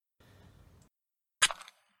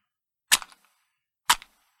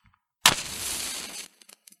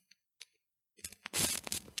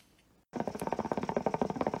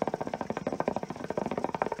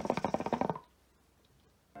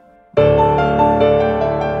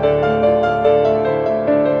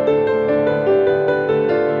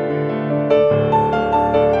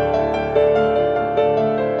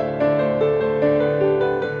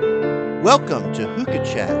Welcome to Hookah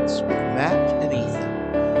Chats with Matt and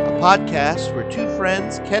Ethan, a podcast where two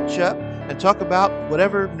friends catch up and talk about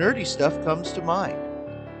whatever nerdy stuff comes to mind,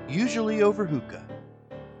 usually over hookah.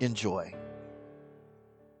 Enjoy.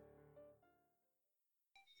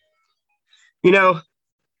 You know,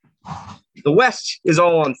 the West is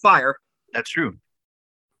all on fire, That's true. and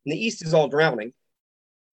the East is all drowning.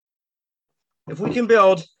 If we can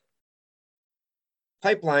build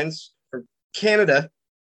pipelines from Canada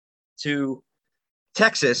to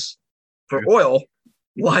Texas for oil,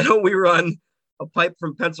 why don't we run a pipe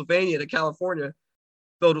from Pennsylvania to California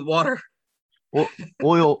filled with water?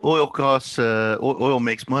 Well, oil costs. Oil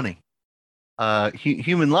makes money.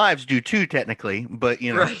 Human lives do too, technically, but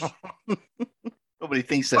Right. nobody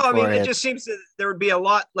thinks that Well, I far mean, it ahead. just seems that there would be a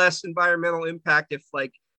lot less environmental impact if,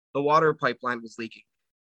 like, the water pipeline was leaking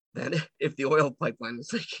than if the oil pipeline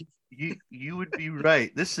was leaking. You would be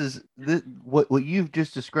right. What you've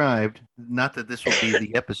just described. Not that this will be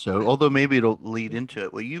the episode, although maybe it'll lead into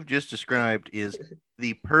it. What you've just described is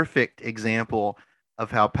the perfect example of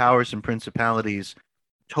how powers and principalities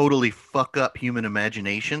totally fuck up human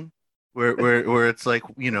imagination. Where it's like,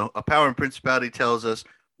 a power and principality tells us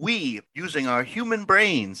we, using our human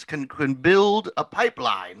brains, can build a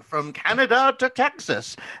pipeline from Canada to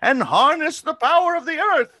Texas and harness the power of the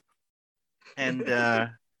earth. And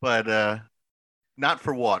but not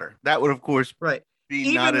for water. That would, of course, Right. be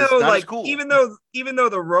Even not though, as cool. even though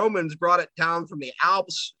the Romans brought it down from the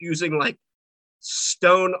Alps using like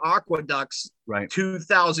stone aqueducts Right.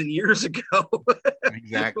 2,000 years ago.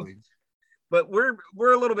 Exactly. But we're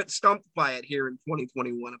a little bit stumped by it here in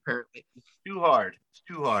 2021, apparently. Too hard. It's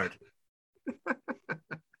too hard.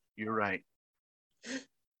 You're right.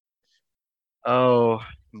 Oh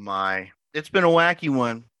my! It's been a wacky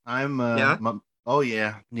one. Yeah? Oh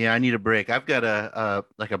yeah. I need a break. I've got a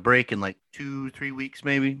break in like 2-3 weeks,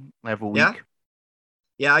 maybe. I have a week. Yeah?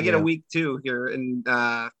 Yeah, I get Yeah. a week too here in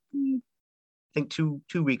I think two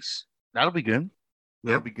weeks. That'll be good.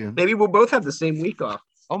 Yeah. That'll be good. Maybe we'll both have the same week off.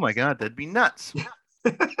 Oh my God, that'd be nuts.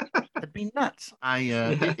 That'd be nuts.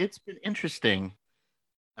 It's been interesting.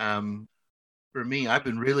 For me, I've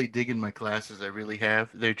been really digging my classes. I really have.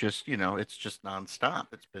 They're just, it's just nonstop.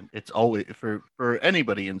 It's always for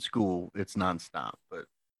anybody in school, it's nonstop. But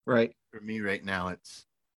Right. for me right now, it's,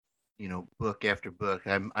 book after book.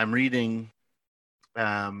 I'm reading.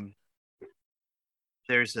 There's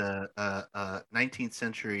a 19th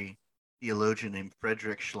century theologian named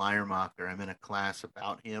Friedrich Schleiermacher. I'm in a class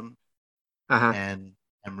about him, Uh-huh. and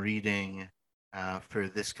I'm reading for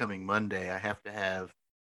this coming Monday. I have to have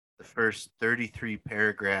the first 33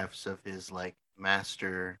 paragraphs of his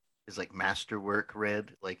masterwork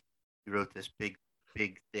read. Like, he wrote this big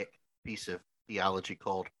thick piece of theology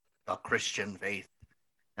called The Christian Faith,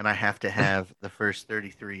 and I have to have the first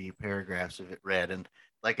 33 paragraphs of it read. And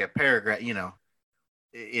like a paragraph,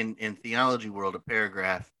 in theology world, a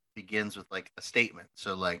paragraph begins with like a statement.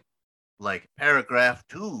 So like paragraph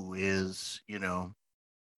 2 is,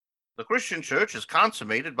 the Christian church is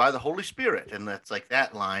consummated by the Holy Spirit. And that's like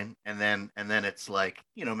that line. And then it's like,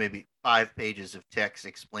 maybe 5 pages of text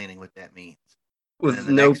explaining what that means. With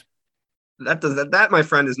that, my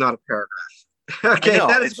friend, is not a paragraph. Okay,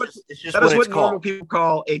 that is what normal people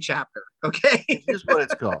call a chapter. Okay, it's just what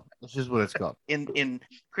it's called. It's just what it's called. In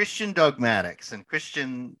Christian dogmatics and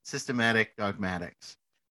Christian systematic dogmatics,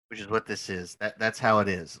 which is what this is. That's how it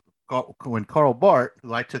is. When Karl Barth,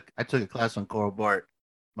 who I took a class on Karl Barth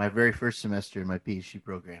my very first semester in my PhD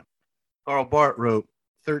program. Karl Barth wrote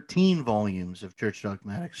 13 volumes of church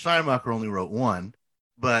dogmatics. Schleiermacher only wrote 1,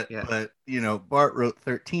 but Barth wrote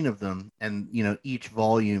 13 of them, and each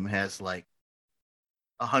volume has like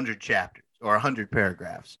 100 chapters or 100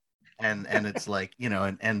 paragraphs, and it's like,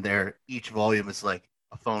 and each volume is like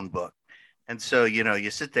a phone book. And so, you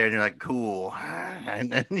sit there and you're like, cool.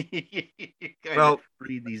 And then you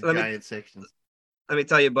read these giant sections. Let me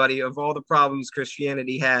tell you, buddy, of all the problems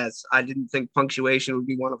Christianity has, I didn't think punctuation would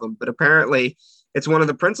be one of them, but apparently it's one of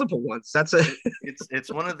the principal ones. It's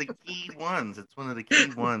one of the key ones. It's one of the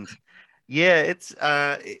key ones. Yeah, it's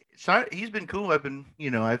he's been cool. I've been,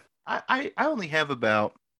 I only have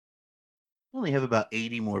about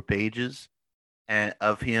 80 more pages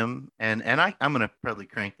of him, and I'm gonna probably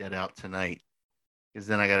crank that out tonight, because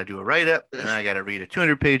then I got to do a write up, and I got to read a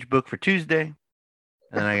 200-page book for Tuesday,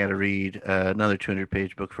 and I got to read another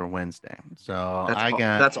 200-page book for Wednesday. So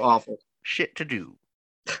that's awful shit to do,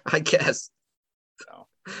 I guess. So.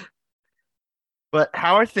 But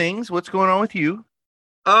how are things? What's going on with you?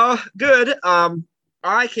 Good.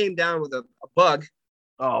 I came down with a bug.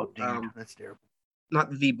 Oh, dude, that's terrible.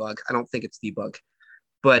 Not the bug. I don't think it's the bug.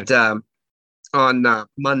 But on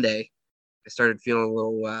Monday, I started feeling a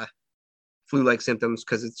little flu-like symptoms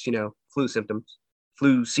because it's flu symptoms,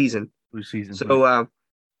 flu season. Flu season. So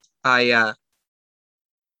I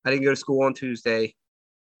didn't go to school on Tuesday,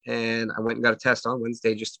 and I went and got a test on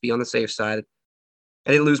Wednesday just to be on the safe side.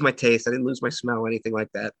 I didn't lose my taste. I didn't lose my smell, anything like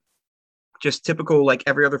that. Just typical, like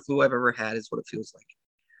every other flu I've ever had is what it feels like.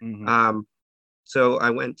 Mm-hmm. So I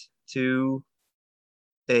went to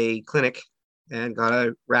a clinic and got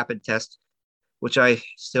a rapid test, which I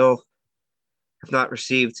still have not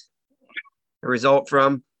received a result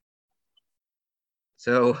from.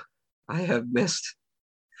 So I have missed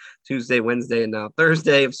Tuesday, Wednesday, and now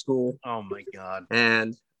Thursday of school. Oh my God.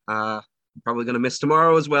 And I'm probably going to miss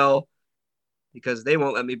tomorrow as well because they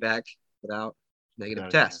won't let me back without negative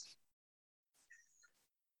tests.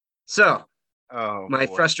 So my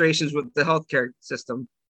frustrations with the healthcare system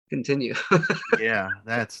continue. Yeah,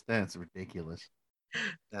 that's ridiculous.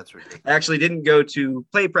 That's ridiculous. I actually didn't go to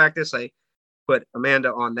play practice. I put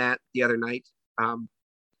Amanda on that the other night.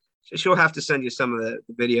 She'll have to send you some of the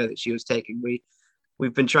video that she was taking.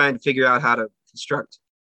 We've been trying to figure out how to construct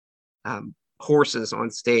horses on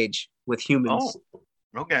stage with humans. Oh,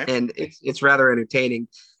 okay. And it's rather entertaining.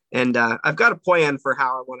 And I've got a plan for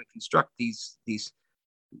how I want to construct these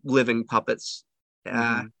living puppets.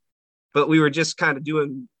 But we were just kind of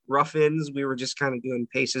doing rough-ins. We were just kind of doing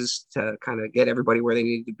paces to kind of get everybody where they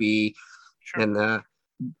needed to be. Sure. And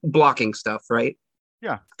blocking stuff, right?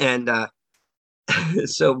 Yeah. And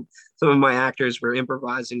so some of my actors were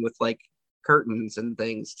improvising with like curtains and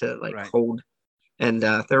things to like hold. And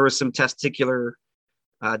there was some testicular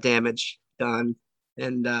damage done.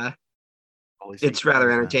 And it's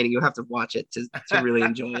rather entertaining. You'll have to watch it to really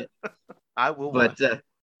enjoy it. I will.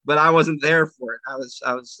 But I wasn't there for it. I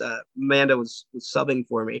was Amanda was subbing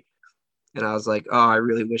for me, and I was like, oh, I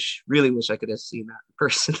really wish I could have seen that in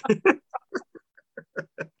person.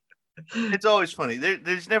 It's always funny.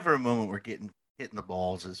 There's never a moment where hitting the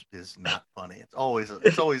balls is not funny. It's always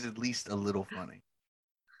at least a little funny.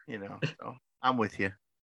 So I'm with you.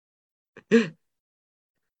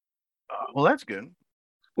 Well, that's good.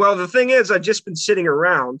 Well, the thing is, I've just been sitting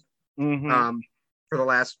around for the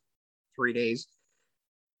last 3 days.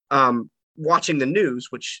 Watching the news,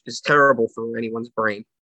 which is terrible for anyone's brain.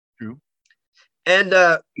 True. And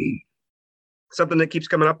something that keeps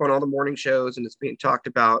coming up on all the morning shows, and it's being talked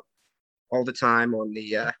about all the time on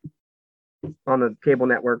the cable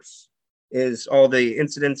networks, is all the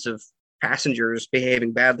incidents of passengers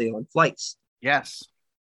behaving badly on flights. Yes.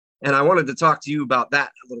 And I wanted to talk to you about that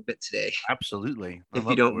a little bit today. Absolutely. If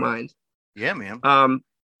you don't mind. Yeah, man.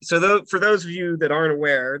 So for those of you that aren't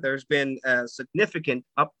aware, there's been a significant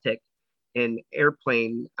uptick in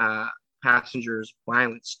airplane passengers'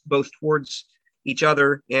 violence, both towards each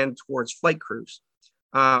other and towards flight crews,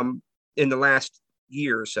 in the last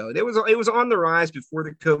year or so. It was on the rise before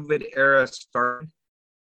the COVID era started.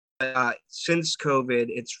 Since COVID,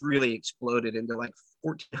 it's really exploded into like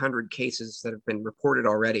 1,400 cases that have been reported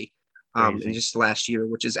already in just last year,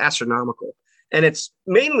 which is astronomical. And it's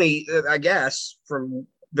mainly, I guess, from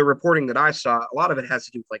the reporting that I saw, a lot of it has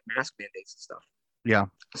to do with like mask mandates and stuff. Yeah.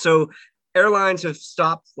 So airlines have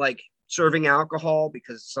stopped like serving alcohol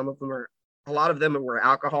because a lot of them were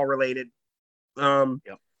alcohol related. But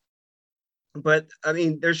I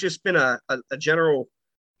mean, there's just been a general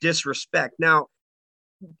disrespect. Now,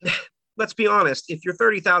 let's be honest, if you're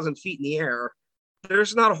 30,000 feet in the air,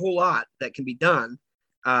 there's not a whole lot that can be done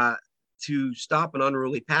to stop an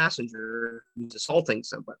unruly passenger who's assaulting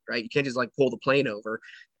somebody, right? You can't just like pull the plane over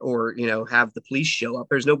or, have the police show up.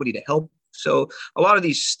 There's nobody to help. So a lot of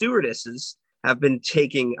these stewardesses have been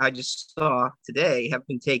taking, I just saw today, have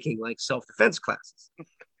been taking like self-defense classes.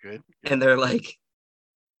 Good. And they're like,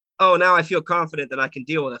 oh, now I feel confident that I can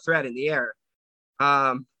deal with a threat in the air.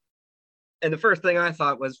 And the first thing I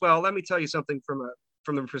thought was, well, let me tell you something from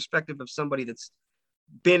the perspective of somebody that's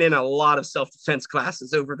been in a lot of self-defense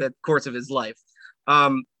classes over the course of his life.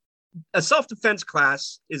 A self-defense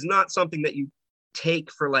class is not something that you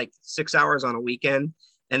take for like 6 hours on a weekend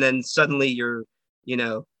and then suddenly you're,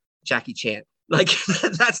 Jackie Chan. Like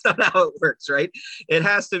that's not how it works, right? It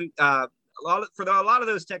has to a lot of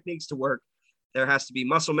those techniques to work. There has to be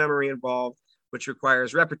muscle memory involved, which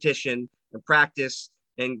requires repetition and practice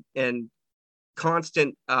and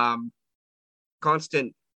constant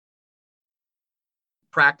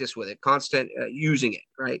practice with it, constant using it,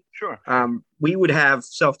 right? Sure. We would have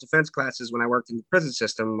self-defense classes when I worked in the prison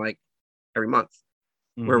system, like every month,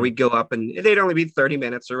 where we'd go up and they'd only be 30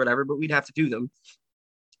 minutes or whatever, but we'd have to do them.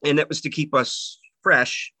 And that was to keep us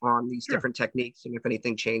fresh on these different techniques and if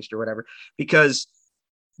anything changed or whatever, because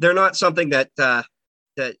they're not something that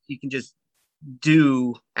you can just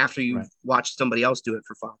do after you've Right. watched somebody else do it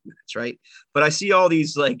for 5 minutes, right? But I see all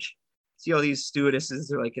these stewardesses,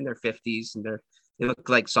 they're like in their 50s and they look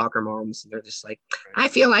like soccer moms, and they're just like, I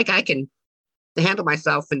feel like I can handle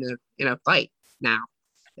myself in a fight now.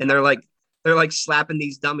 And they're like slapping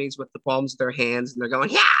these dummies with the palms of their hands, and they're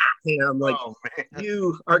going, yeah. I'm like, Oh man,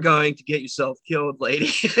 you are going to get yourself killed,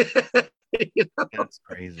 lady. that's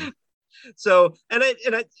crazy. So,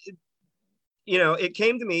 it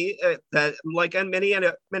came to me that, like on many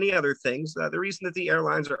other things, the reason that the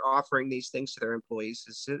airlines are offering these things to their employees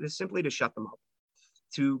is simply to shut them up,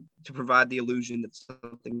 to provide the illusion that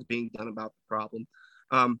something's being done about the problem.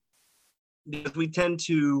 Because we tend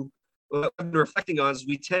to, what I'm reflecting on is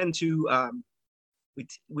we tend to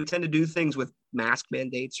do things with mask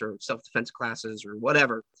mandates or self-defense classes or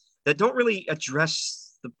whatever that don't really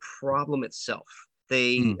address the problem itself.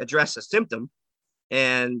 They address a symptom,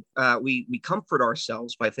 and we comfort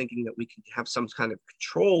ourselves by thinking that we can have some kind of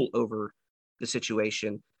control over the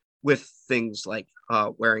situation with things like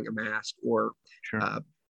wearing a mask or Sure.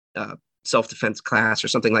 Self-defense class or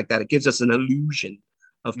something like that. It gives us an illusion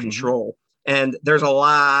of control. And there's a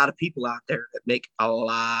lot of people out there that make a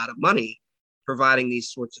lot of money providing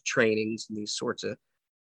these sorts of trainings and these sorts of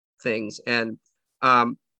things. And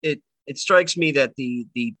it strikes me that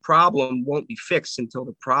the problem won't be fixed until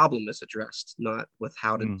the problem is addressed, not with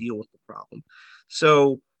how to deal with the problem.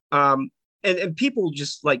 So and people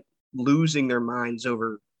just like losing their minds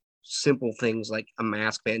over simple things like a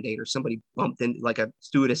mask mandate, or somebody bumped in, like a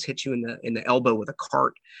stewardess hit you in the elbow with a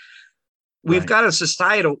cart. We've got a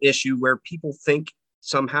societal issue where people think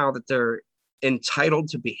somehow that they're entitled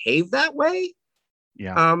to behave that way,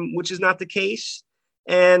 which is not the case.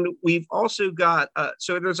 And we've also got,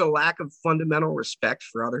 so there's a lack of fundamental respect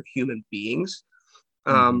for other human beings.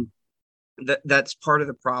 That's part of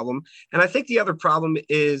the problem. And I think the other problem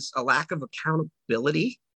is a lack of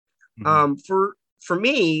accountability. For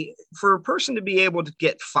me, for a person to be able to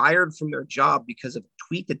get fired from their job because of a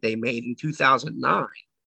tweet that they made in 2009,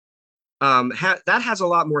 that has a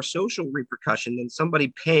lot more social repercussion than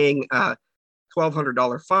somebody paying a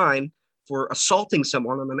 $1,200 fine for assaulting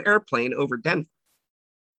someone on an airplane over Denver,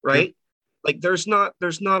 right? Like there's not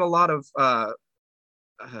a lot of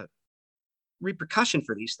repercussion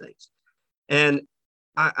for these things. And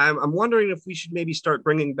I'm wondering if we should maybe start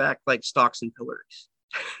bringing back like stocks and pillories.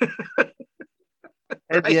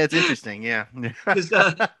 Right? Yeah, it's interesting. Yeah.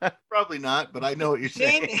 Probably not, but I know what you're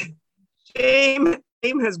saying. Shame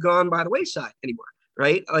has gone by the wayside anymore,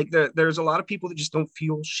 right? Like there's a lot of people that just don't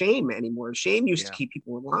feel shame anymore. Shame used to keep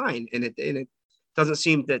people in line, and it doesn't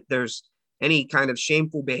seem that there's any kind of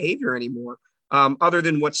shameful behavior anymore, other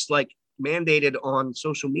than what's like mandated on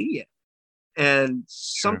social media. And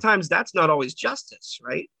sometimes that's not always justice,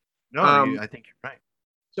 right? No, I think you're right.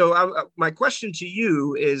 So my question to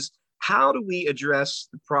you is, how do we address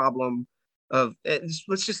the problem of,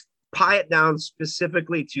 let's just pie it down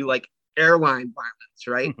specifically to like airline violence,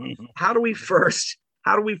 right? How do we first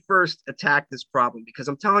attack this problem? Because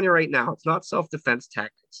I'm telling you right now, it's not self-defense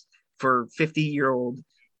tactics for 50-year-old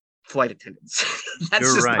flight attendants. That's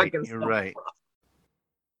you're just right. not gonna You're solve right.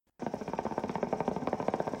 the problem.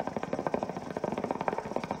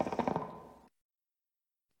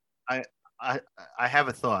 I have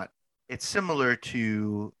a thought. It's similar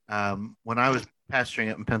to when I was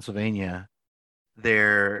pastoring up in Pennsylvania.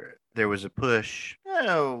 There was a push.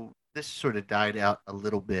 This sort of died out a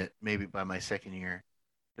little bit, maybe by my second year,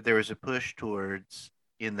 but there was a push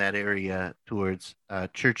in that area towards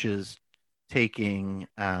churches taking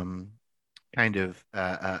kind of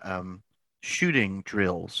shooting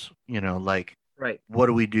drills. Like, Right. what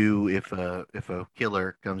do we do if a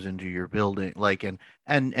killer comes into your building? Like, and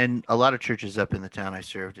a lot of churches up in the town I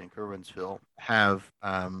served in Curwensville have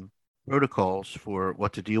protocols for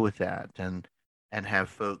what to deal with that, and have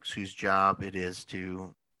folks whose job it is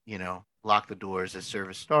to lock the doors as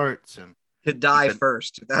service starts and To die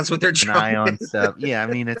first. That's what they're an eye trying on stuff. Yeah, I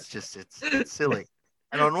mean, it's silly.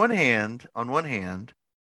 And on one hand,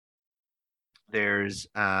 there's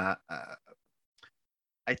I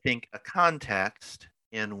think a context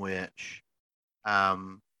in which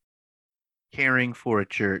caring for a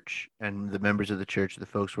church and the members of the church, the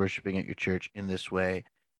folks worshiping at your church in this way,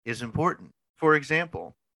 is important. For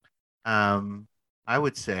example, I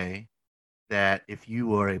would say that if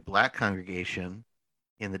you are a Black congregation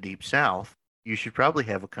in the Deep South, you should probably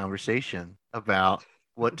have a conversation about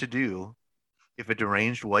what to do if a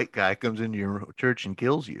deranged white guy comes into your church and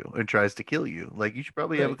kills you and tries to kill you. Like, you should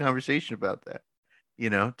probably have a conversation about that,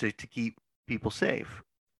 to keep people safe.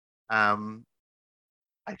 I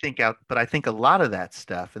think a lot of that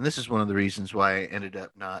stuff, and this is one of the reasons why I ended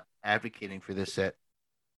up not advocating for this at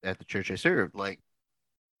the church I served. Like,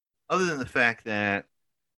 other than the fact that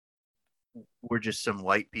we're just some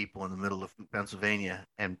white people in the middle of Pennsylvania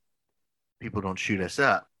and people don't shoot us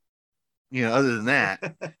up. Other than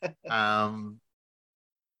that, um,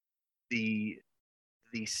 the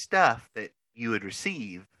stuff that you would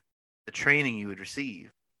receive, the training you would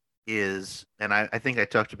receive is, and I think I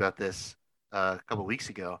talked about this a couple of weeks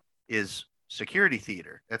ago, is security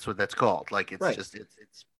theater. That's what that's called. Like it's Right. just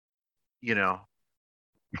it's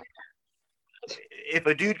if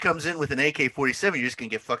a dude comes in with an AK-47, you're just gonna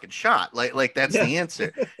get fucking shot. Like that's the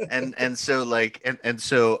answer. And so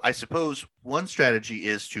so I suppose one strategy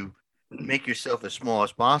is to make yourself as small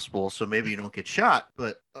as possible, so maybe you don't get shot.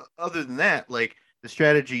 But other than that, like the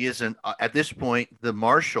strategy isn't at this point.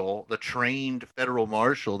 The trained federal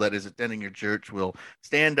marshal that is attending your church, will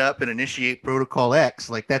stand up and initiate Protocol X.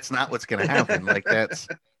 Like that's not what's going to happen. Like that's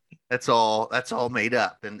all made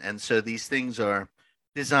up. And so these things are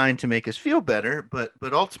designed to make us feel better, but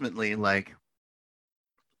ultimately, like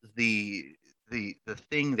the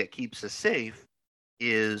thing that keeps us safe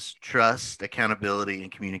is trust, accountability,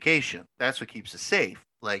 and communication. That's what keeps us safe.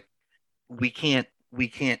 Like we can't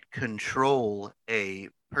control a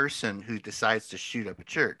person who decides to shoot up a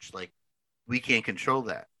church. Like we can't control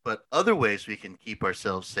that. But other ways we can keep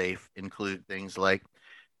ourselves safe include things like,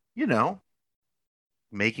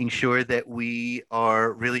 making sure that we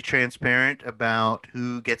are really transparent about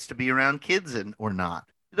who gets to be around kids or not.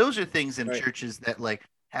 Those are things in Right. churches that like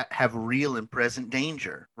have real and present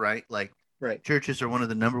danger, right? Like Right. churches are one of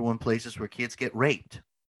the number one places where kids get raped.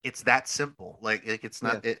 It's that simple. Like it's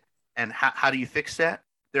not it. And how do you fix that?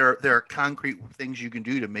 There are concrete things you can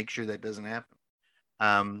do to make sure that doesn't happen.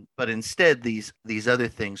 But instead, these other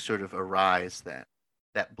things sort of arise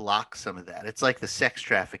that block some of that. It's like the sex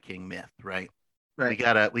trafficking myth, right? Right.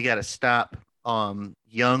 We gotta stop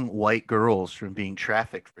young white girls from being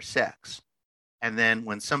trafficked for sex. And then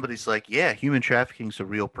when somebody's like, yeah, human trafficking is a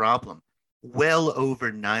real problem, well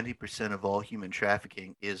over 90% of all human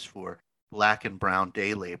trafficking is for black and brown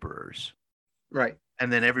day laborers. Right.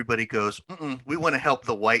 And then everybody goes, we want to help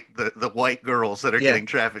the white girls that are getting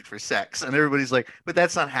trafficked for sex. And everybody's like, but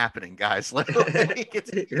that's not happening, guys. Like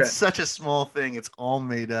it's such a small thing. It's all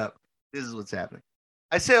made up. This is what's happening.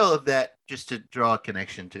 I say all of that just to draw a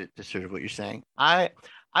connection to sort of what you're saying. I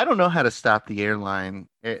don't know how to stop the airline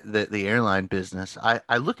business.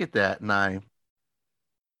 I look at that and I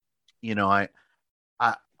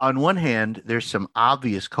on one hand, there's some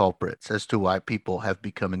obvious culprits as to why people have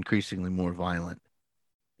become increasingly more violent,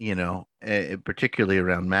 particularly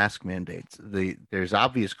around mask mandates. There's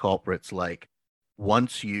obvious culprits like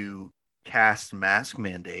once you cast mask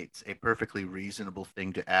mandates, a perfectly reasonable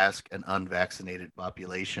thing to ask an unvaccinated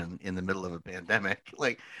population in the middle of a pandemic.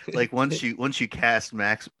 Like once you cast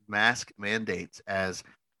mask mandates as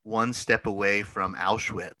one step away from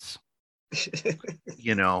Auschwitz,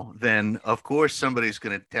 then of course somebody's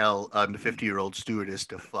going to tell a 50-year-old stewardess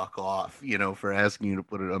to fuck off, for asking you to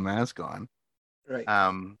put a mask on. Right.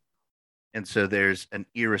 And so there's an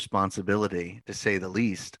irresponsibility, to say the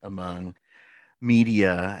least, among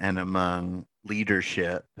media and among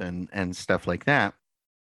leadership and stuff like that.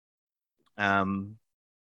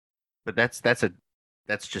 But that's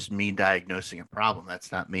just me diagnosing a problem.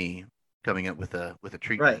 That's not me coming up with a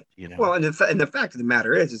treatment. Right. Well, and the fact of the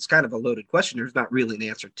matter is, it's kind of a loaded question. There's not really an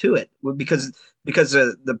answer to it because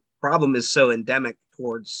the problem is so endemic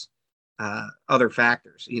towards other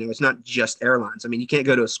factors. It's not just airlines. I mean, you can't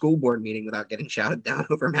go to a school board meeting without getting shouted down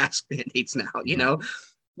over mask mandates now. Mm-hmm.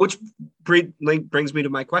 Which brings me to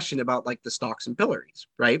my question about like the stocks and pillories,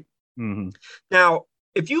 right? Mm-hmm. Now,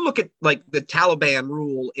 if you look at like the Taliban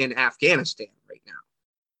rule in Afghanistan right now,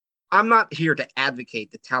 I'm not here to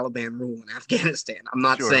advocate the Taliban rule in Afghanistan. I'm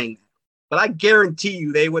not saying that. But I guarantee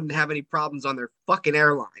you they wouldn't have any problems on their fucking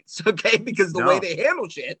airlines, okay? Because the way they handle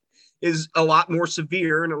shit is a lot more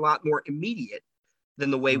severe and a lot more immediate than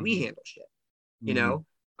the way we handle shit.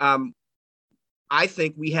 I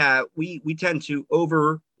think we tend to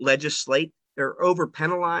over legislate or over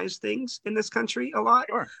penalize things in this country a lot.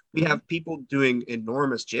 Sure. We have people doing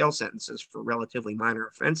enormous jail sentences for relatively minor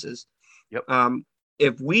offenses. Yep.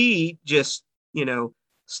 If we just,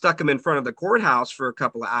 stuck them in front of the courthouse for a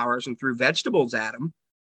couple of hours and threw vegetables at them,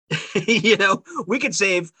 we could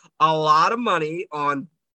save a lot of money on,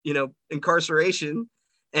 incarceration,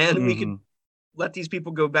 and we could let these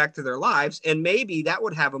people go back to their lives. And maybe that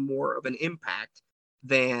would have a more of an impact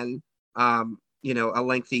than, a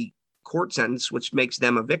lengthy court sentence, which makes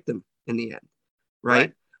them a victim in the end.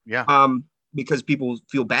 Right. Yeah. Because people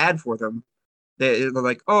feel bad for them. They're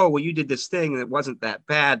like, oh, well, you did this thing and it wasn't that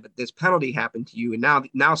bad, but this penalty happened to you, and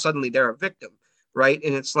now suddenly they're a victim, right?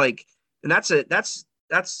 And it's like, and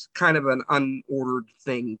that's kind of an unordered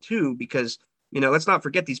thing too, because let's not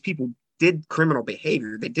forget these people did criminal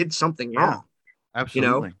behavior. They did something wrong.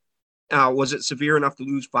 Absolutely. Was it severe enough to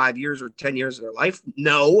lose 5 years or 10 years of their life?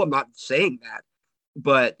 No, I'm not saying that,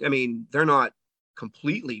 but I mean, they're not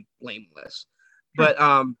completely blameless. But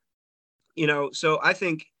so I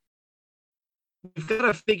think we've got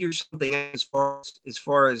to figure something out as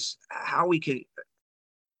far as how we can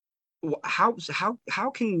how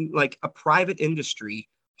can like a private industry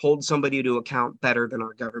hold somebody to account better than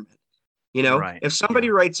our government? Right. If somebody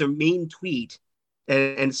writes a mean tweet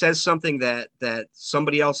and says something that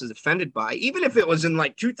somebody else is offended by, even if it was in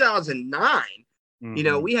like 2009,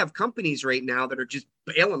 we have companies right now that are just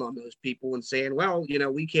bailing on those people and saying, well,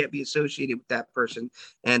 we can't be associated with that person,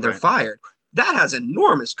 and they're fired. That has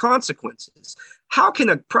enormous consequences. How can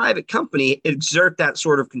a private company exert that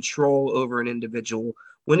sort of control over an individual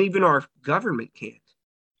when even our government can't?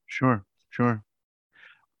 Sure.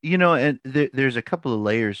 And there's a couple of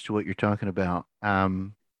layers to what you're talking about.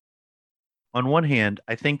 On one hand,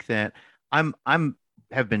 I think that I'm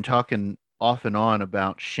have been talking off and on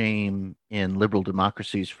about shame in liberal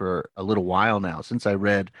democracies for a little while now, since I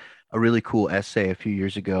read a really cool essay a few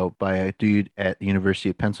years ago by a dude at the University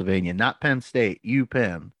of Pennsylvania, not Penn State,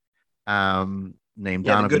 UPenn, named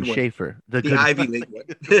Donovan Schaefer. The Ivy League one.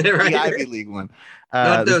 The Ivy League one.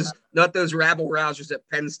 Not those rabble rousers at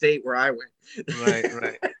Penn State where I went.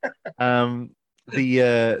 Right.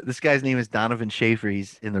 This guy's name is Donovan Schaefer.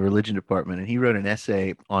 He's in the religion department, and he wrote an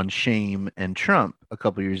essay on shame and Trump a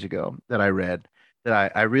couple years ago that I read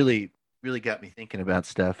that I really got me thinking about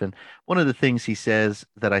stuff. And one of the things he says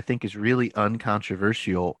that I think is really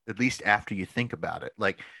uncontroversial, at least after you think about it,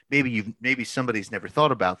 like maybe somebody's never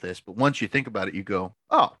thought about this, but once you think about it, you go,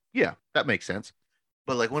 oh yeah, that makes sense.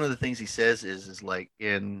 But like one of the things he says is like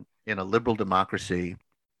in a liberal democracy,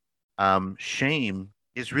 shame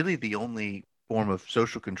is really the only form of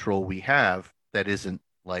social control we have that isn't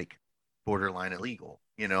like borderline illegal.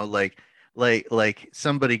 Like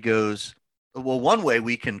somebody goes, well, one way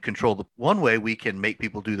we can make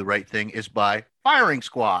people do the right thing is by firing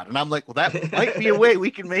squad. And I'm like, well, that might be a way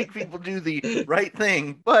we can make people do the right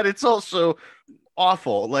thing, but it's also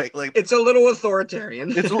awful. Like it's a little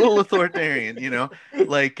authoritarian. It's a little authoritarian,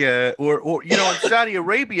 like or in Saudi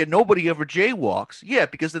Arabia, nobody ever jaywalks. Yeah,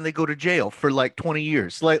 because then they go to jail for like 20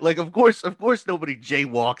 years. Like of course nobody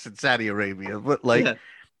jaywalks in Saudi Arabia, but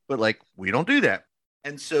we don't do that.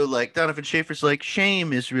 And so like Donovan Schaefer's like,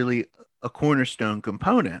 shame is really a cornerstone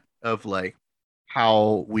component of like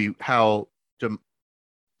how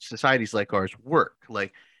societies like ours work.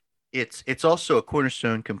 Like it's also a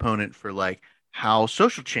cornerstone component for like how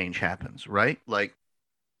social change happens, right? Like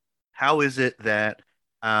how is it that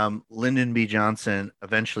Lyndon B. Johnson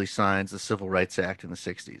eventually signs the Civil Rights Act in the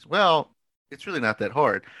 60s? Well, it's really not that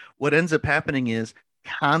hard. What ends up happening is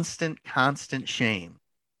constant shame,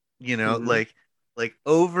 like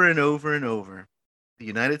over and over and over. The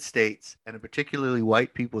United States, and particularly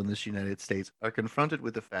white people in this United States, are confronted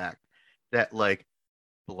with the fact that like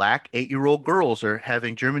black 8-year-old girls are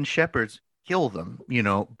having German Shepherds kill them,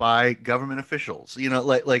 by government officials.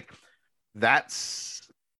 Like that's,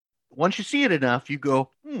 once you see it enough, you go,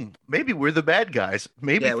 maybe we're the bad guys.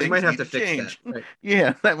 Maybe we might have to fix change. That. Right.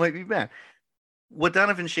 Yeah, that might be bad. What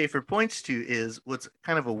Donovan Schaefer points to is what's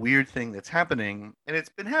kind of a weird thing that's happening, and it's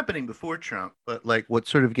been happening before Trump, but like what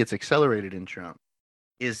sort of gets accelerated in Trump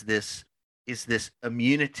is this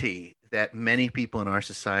immunity that many people in our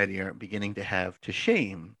society are beginning to have to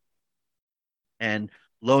shame. And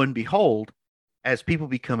lo and behold, as people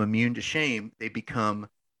become immune to shame, they become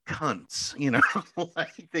cunts,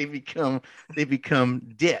 like they become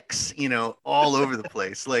dicks, all over the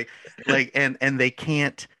place. And they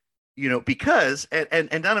can't, because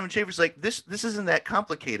and Donovan Schaefer's like, this isn't that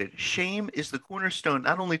complicated. Shame is the cornerstone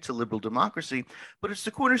not only to liberal democracy, but it's the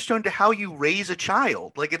cornerstone to how you raise a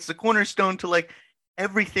child. Like it's the cornerstone to like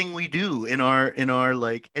everything we do in our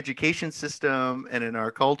like education system and in our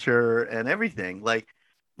culture and everything.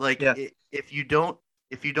 If you don't,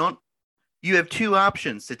 you have two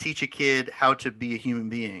options to teach a kid how to be a human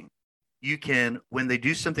being. You can, when they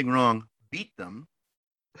do something wrong, beat them,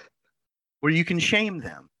 or you can shame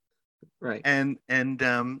them. Right. And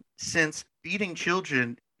since beating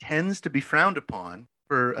children tends to be frowned upon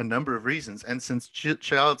for a number of reasons, and since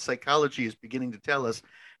child psychology is beginning to tell us,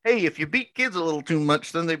 hey, if you beat kids a little too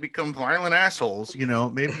much, then they become violent assholes,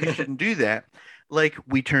 maybe you shouldn't do that. Like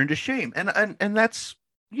we turn to shame. And that's,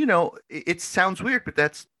 it sounds weird, but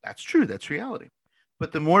that's true. That's reality.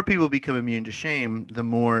 But the more people become immune to shame, the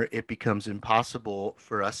more it becomes impossible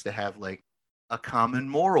for us to have like a common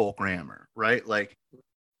moral grammar, right? Like,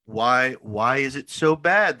 why is it so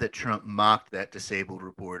bad that Trump mocked that disabled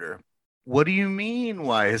reporter? What do you mean?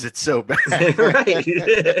 Why is it so bad? Right.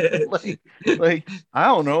 like I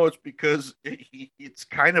don't know. It's because it's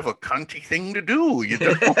kind of a cunty thing to do. You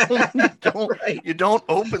don't Right. you don't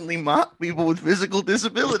openly mock people with physical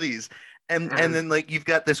disabilities. And then like you've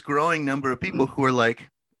got this growing number of people who are like,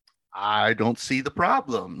 I don't see the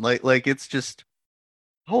problem. Like it's just,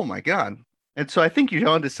 oh my God. And so I think you're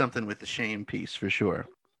onto something with the shame piece for sure.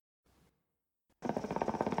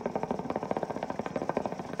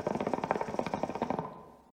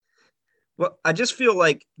 Well, I just feel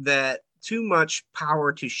like that too much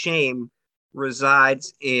power to shame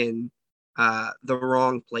resides in the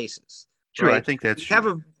wrong places, Sure, I right? think that's We have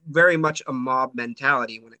true. a very much a mob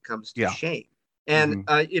mentality when it comes to Yeah. shame, and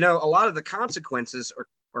Hmm. a lot of the consequences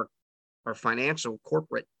are financial,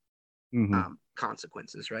 corporate Hmm.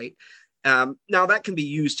 consequences, right? Now that can be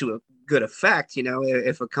used to a good effect.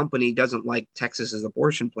 If a company doesn't like Texas's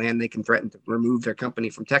abortion plan, they can threaten to remove their company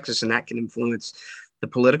from Texas, and that can influence the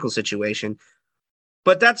political situation.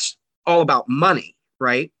 But that's all about money,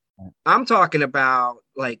 right? I'm talking about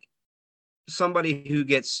like somebody who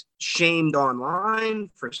gets shamed online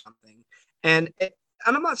for something, and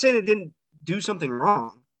I'm not saying they didn't do something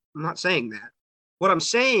wrong. I'm not saying that. What I'm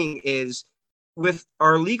saying is, with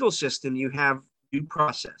our legal system, you have due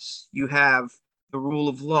process, you have the rule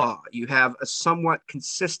of law, you have a somewhat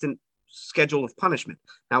consistent schedule of punishment.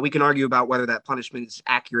 Now we can argue about whether that punishment is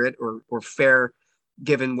accurate or fair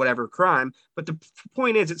given whatever crime, but the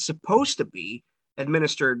point is it's supposed to be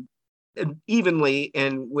administered evenly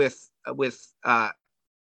and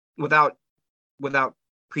without without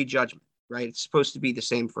prejudgment, right? It's supposed to be the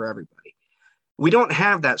same for everybody. We don't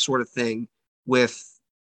have that sort of thing with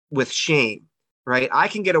shame, right? I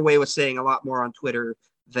can get away with saying a lot more on Twitter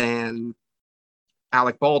than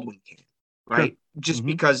Alec Baldwin can, Sure. right? Just Hmm.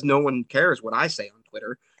 because no one cares what I say on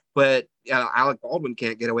Twitter. But Alec Baldwin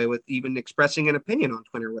can't get away with even expressing an opinion on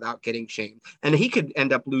Twitter without getting shamed. And he could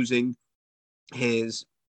end up losing his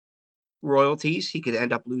royalties. He could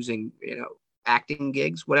end up losing, acting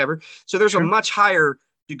gigs, whatever. So there's a Sure. much higher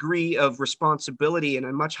degree of responsibility and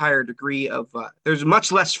a much higher degree of there's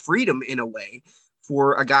much less freedom in a way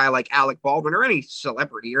for a guy like Alec Baldwin or any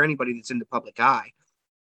celebrity or anybody that's in the public eye.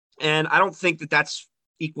 And I don't think that that's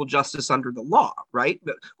equal justice under the law, right?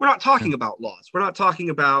 But we're not Sure. talking about laws. We're not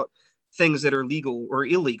talking about things that are legal or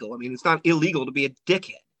illegal. I mean, it's not illegal to be a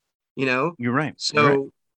dickhead, you know? You're right. You're right.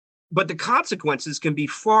 So, but the consequences can be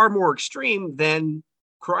far more extreme than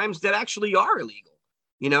crimes that actually are illegal.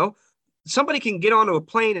 You know, somebody can get onto a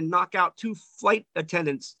plane and knock out two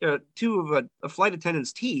of a flight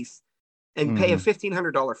attendant's teeth and pay a Hmm.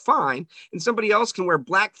 $1,500 fine, and somebody else can wear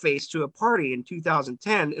blackface to a party in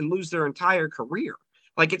 2010 and lose their entire career.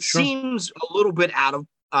 Like it Sure. seems a little bit out of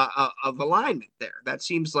alignment there. That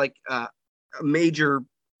seems like a major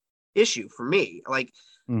issue for me. Like,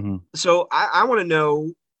 Hmm. so I want to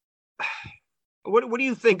know what do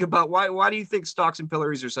you think about why do you think stocks and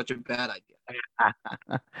pillories are such a bad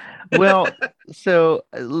idea? Well, so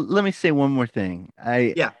let me say one more thing.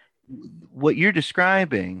 Yeah. What you're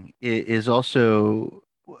describing is also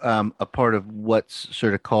a part of what's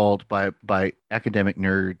sort of called by academic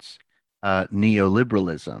nerds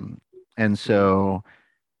neoliberalism. And so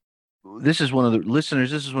this is one of the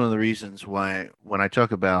listeners, this is one of the reasons why when I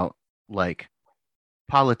talk about like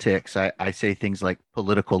politics, I say things like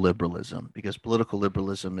political liberalism, because political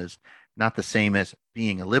liberalism is not the same as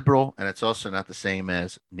being a liberal, and it's also not the same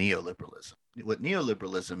as neoliberalism. What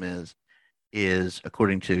neoliberalism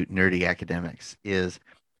according to nerdy academics, is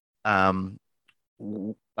um,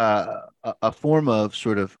 a form of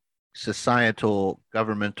sort of societal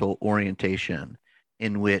governmental orientation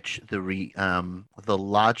in which the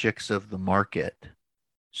logics of the market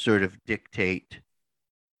sort of dictate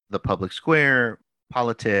the public square,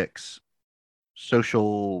 politics,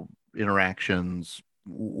 social interactions,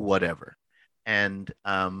 whatever. And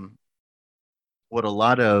what a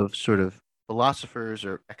lot of sort of philosophers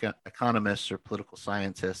or economists or political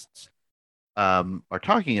scientists are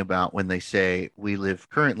talking about when they say we live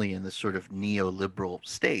currently in this sort of neoliberal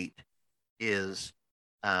state is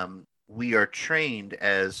we are trained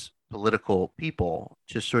as political people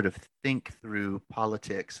to sort of think through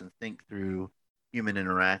politics and think through human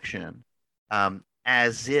interaction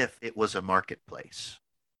as if it was a marketplace.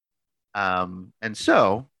 And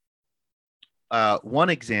so, one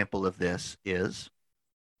example of this is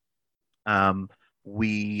um,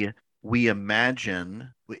 we we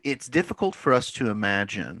imagine it's difficult for us to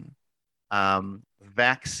imagine um,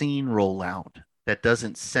 vaccine rollout that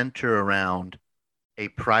doesn't center around a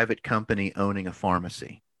private company owning a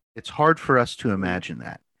pharmacy. It's hard for us to imagine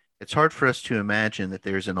that. It's hard for us to imagine that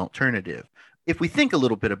there's an alternative. If we think a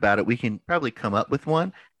little bit about it, we can probably come up with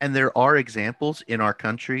one. And there are examples in our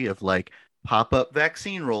country of like pop-up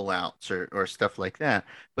vaccine rollouts or stuff like that.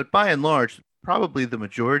 But by and large, probably the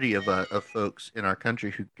majority of folks in our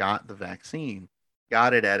country who got the vaccine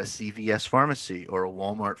got it at a CVS pharmacy or a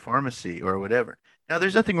Walmart pharmacy or whatever. Now,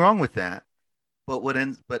 there's nothing wrong with that,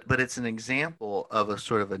 but it's an example of a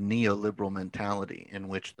sort of a neoliberal mentality in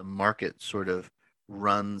which the market sort of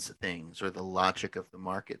runs things, or the logic of the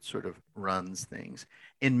market sort of runs things.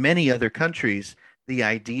 In many other countries, the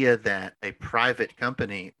idea that a private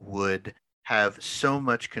company would have so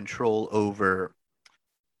much control over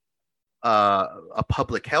a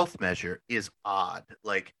public health measure is odd.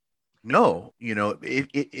 Like, no,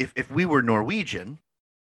 if we were Norwegian,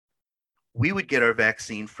 we would get our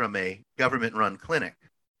vaccine from a government-run clinic.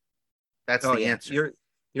 That's the answer.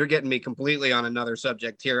 You're getting me completely on another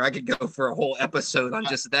subject here. I could go for a whole episode on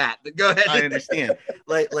just that. But go ahead. I understand,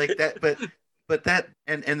 like that, but that,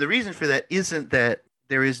 and the reason for that isn't that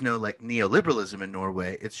there is no like neoliberalism in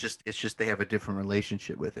Norway. It's just they have a different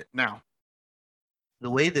relationship with it. Now, the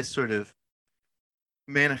way this sort of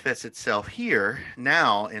manifests itself here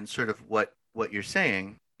now, and sort of what you're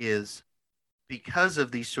saying is because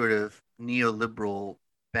of these sort of neoliberal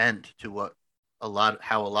bent to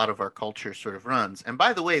how a lot of our culture sort of runs. And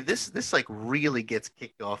by the way, this like really gets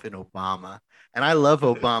kicked off in Obama. And I love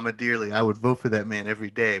Obama dearly. I would vote for that man every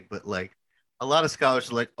day. But like a lot of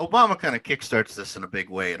scholars are like, Obama kind of kickstarts this in a big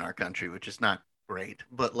way in our country, which is not great.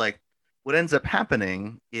 But like what ends up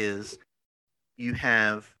happening is you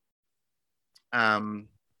have,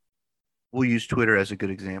 we'll use Twitter as a good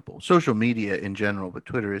example. Social media in general, but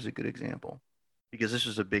Twitter is a good example. Because this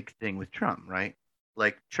was a big thing with Trump, right?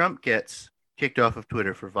 Like Trump gets kicked off of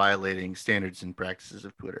Twitter for violating standards and practices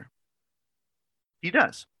of Twitter. He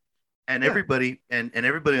does. And everybody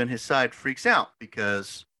on his side freaks out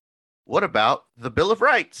because what about the Bill of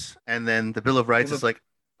Rights? And then the Bill of Rights is like,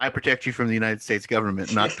 I protect you from the United States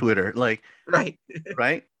government, not Twitter. Like, right.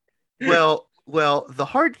 Right. Well, the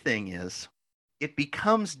hard thing is it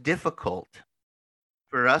becomes difficult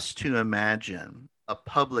for us to imagine a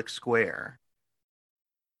public square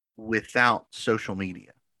without social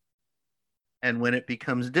media. And when it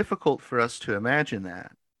becomes difficult for us to imagine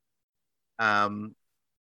that, and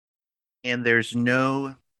there's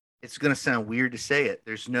no, it's going to sound weird to say it,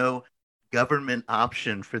 there's no government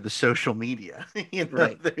option for the social media.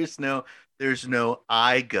 Right. There's no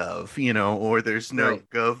iGov, or there's no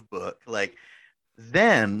GovBook. Like,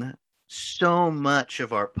 then so much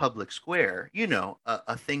of our public square,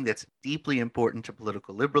 a thing that's deeply important to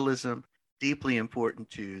political liberalism, deeply important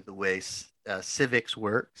to the way civics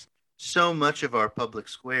works. So much of our public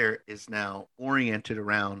square is now oriented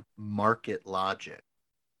around market logic.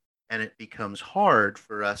 And it becomes hard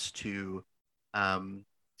for us to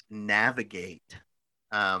navigate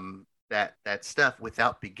that stuff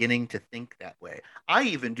without beginning to think that way. I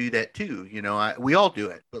even do that too. We all do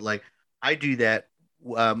it. But like I do that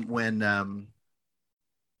when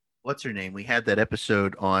what's her name? We had that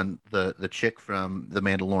episode on the chick from The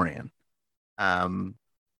Mandalorian.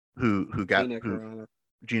 Who got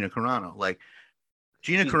Gina Carano. Like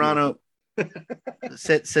Gina Carano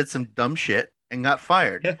said some dumb shit and got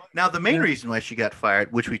fired. Yeah. Now the main reason why she got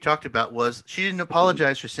fired, which we talked about, was she didn't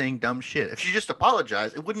apologize for saying dumb shit. If she just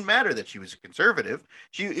apologized, it wouldn't matter that she was a conservative.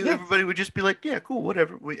 Everybody would just be like, yeah, cool,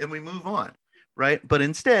 whatever, and we move on, right? But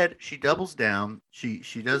instead, she doubles down. She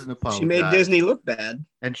doesn't apologize. She made Disney look bad.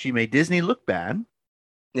 And she made Disney look bad.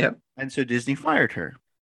 Yep. And so Disney fired her.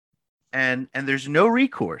 And there's no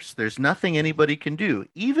recourse. There's nothing anybody can do,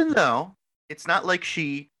 even though it's not like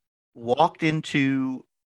she walked into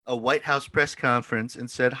a White House press conference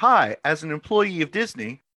and said, "Hi, as an employee of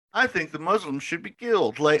Disney, I think the Muslims should be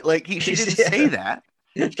killed." She didn't say that.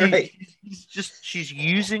 She's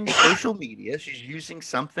using social media. She's using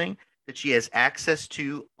something that she has access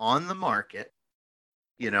to on the market,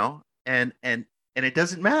 and it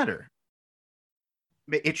doesn't matter.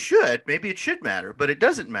 Maybe it should matter, but it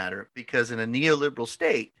doesn't matter because in a neoliberal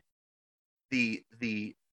state, the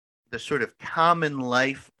sort of common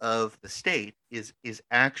life of the state is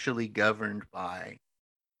actually governed by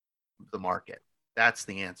the market. That's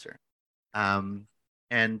the answer. And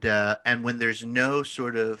when there's no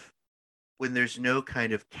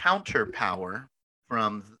kind of counter power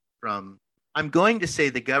from I'm going to say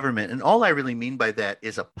the government, and all I really mean by that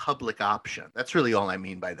is a public option. That's really all I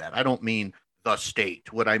mean by that. I don't mean the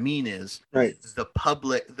state. What I mean is the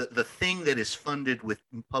public, the thing that is funded with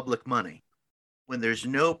public money, when there's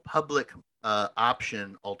no public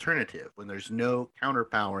option alternative, when there's no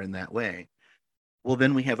counterpower in that way, well,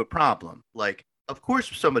 then we have a problem. Like, of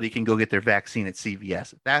course, somebody can go get their vaccine at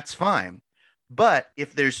CVS. That's fine. But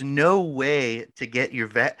if there's no way to get your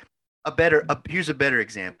here's a better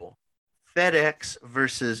example. FedEx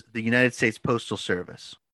versus the United States Postal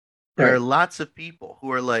Service. There are lots of people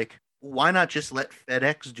who are like, why not just let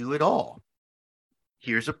FedEx do it all?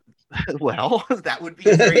 Well, that would be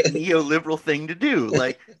a very neoliberal thing to do.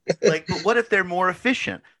 Like, but what if they're more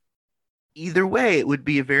efficient? Either way, it would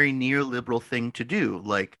be a very neoliberal thing to do.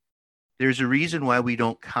 Like, there's a reason why we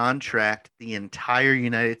don't contract the entire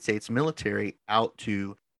United States military out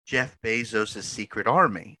to Jeff Bezos' secret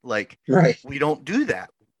army. Like, we don't do that.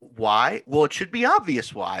 Why? Well, it should be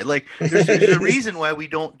obvious why. Like, there's a reason why we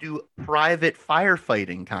don't do private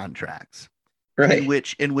firefighting contracts, in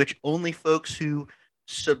which only folks who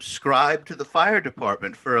subscribe to the fire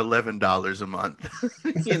department for $11 a month,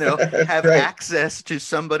 have access to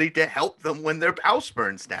somebody to help them when their house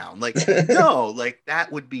burns down. Like, no, like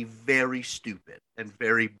that would be very stupid and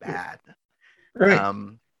very bad.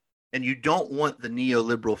 And you don't want the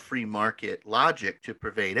neoliberal free market logic to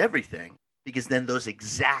pervade everything, because then those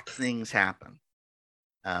exact things happen.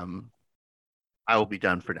 I will be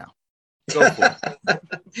done for now. Go for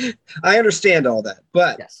it. I understand all that,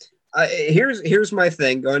 but yes. Here's my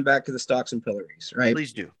thing. Going back to the stocks and pillories, right?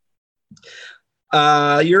 Please do.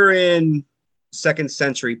 You're in 2nd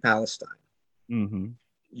century Palestine. Mm-hmm.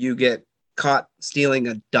 You get caught stealing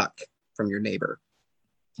a duck from your neighbor.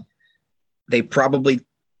 They probably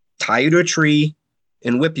tie you to a tree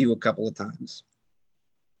and whip you a couple of times.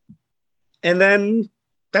 And then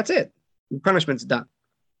that's it. The punishment's done.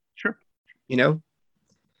 Sure. You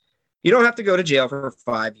don't have to go to jail for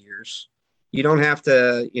 5 years. You don't have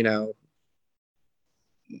to,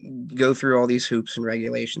 go through all these hoops and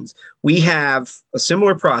regulations. We have a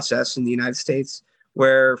similar process in the United States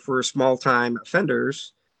where for small-time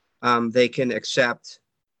offenders, they can accept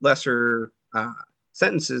lesser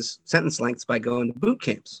sentence lengths by going to boot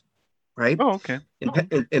camps, right? Oh, okay.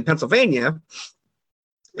 In Pennsylvania,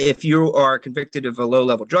 if you are convicted of a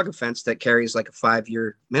low-level drug offense that carries like a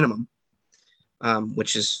 5-year minimum,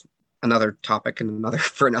 which is another topic and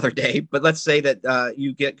for another day, but let's say that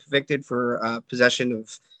you get convicted for possession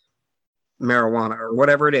of marijuana or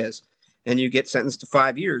whatever it is, and you get sentenced to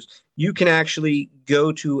 5 years, you can actually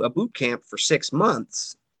go to a boot camp for 6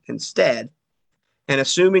 months instead. And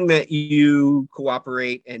assuming that you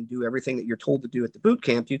cooperate and do everything that you're told to do at the boot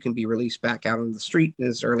camp, you can be released back out on the street in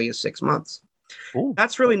as early as 6 months. Ooh.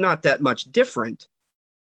 That's really not that much different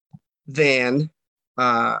than,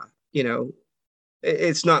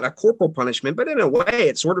 it's not a corporal punishment, but in a way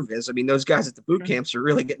it sort of is. I mean, those guys at the boot camps are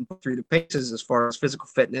really getting put through the paces as far as physical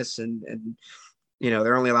fitness and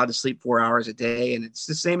they're only allowed to sleep 4 hours a day. And it's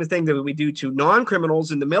the same thing that we do to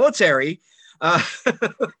non-criminals in the military.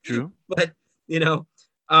 True. But,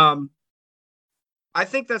 I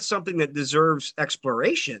think that's something that deserves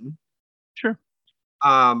exploration. Sure.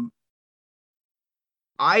 I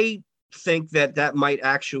think that might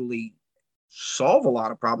actually solve a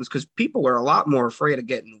lot of problems because people are a lot more afraid of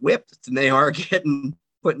getting whipped than they are getting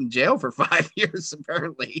put in jail for 5 years,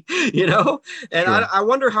 apparently, And sure. I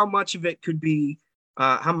wonder how much of it could be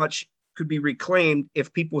reclaimed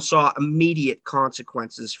if people saw immediate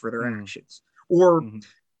consequences for their actions, or and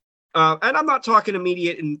I'm not talking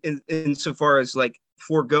immediate in so far as like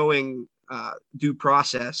foregoing due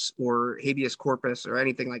process or habeas corpus or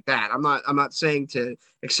anything like that. I'm not saying to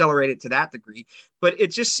accelerate it to that degree, but it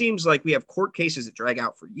just seems like we have court cases that drag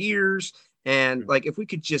out for years. And like, if we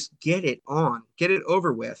could just get it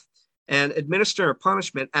over with and administer a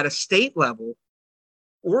punishment at a state level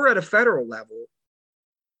or at a federal level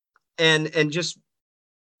and just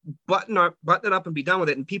button it up and be done with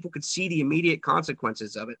it. And people could see the immediate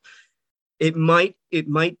consequences of it. It might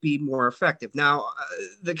be more effective. Now,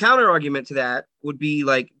 the counter argument to that would be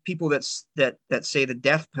like people that say the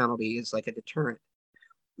death penalty is like a deterrent.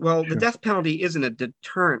 Well, sure. The death penalty isn't a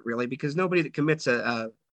deterrent really, because nobody that commits a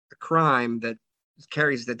crime that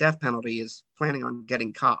carries the death penalty is planning on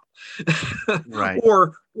getting caught. Right.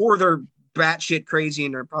 Or they're batshit crazy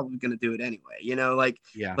and they're probably going to do it anyway. Like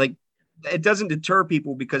it doesn't deter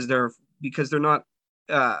people because they're not.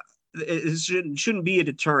 It shouldn't be a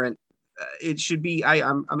deterrent. It should be.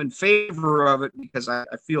 I'm in favor of it because I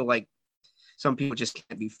feel like some people just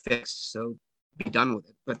can't be fixed. So be done with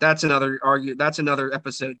it. But that's another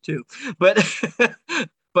episode too. But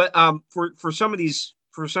for some of these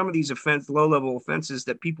low level offenses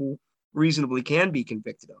that people reasonably can be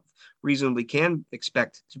convicted of, reasonably can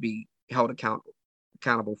expect to be held accountable,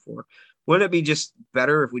 accountable for. Wouldn't it be just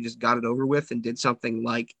better if we just got it over with and did something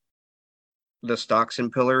like the stocks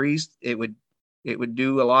and pillories? It would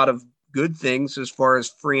do a lot of good things as far as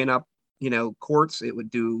freeing up, courts. It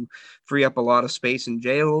would free up a lot of space in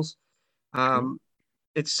jails.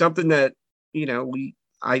 It's something that,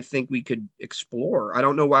 I think we could explore. I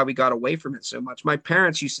don't know why we got away from it so much. My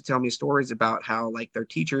parents used to tell me stories about how like their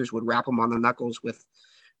teachers would rap them on the knuckles with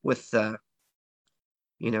with their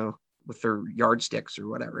yardsticks or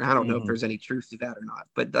whatever. I don't know if there's any truth to that or not,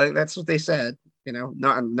 but that's what they said.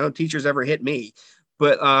 No teachers ever hit me.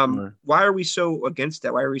 But why are we so against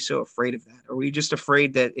that? Why are we so afraid of that? Are we just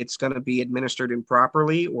afraid that it's going to be administered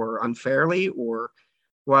improperly or unfairly, or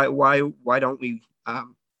why don't we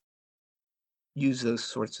use those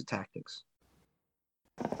sorts of tactics?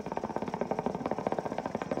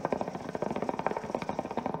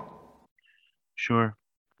 Sure.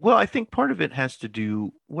 Well, I think part of it has to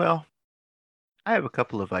do, well, I have a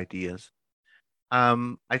couple of ideas.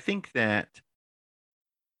 I think that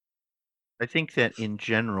in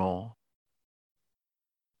general,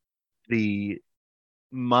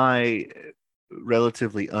 my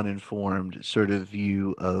relatively uninformed sort of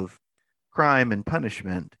view of crime and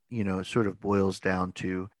punishment, sort of boils down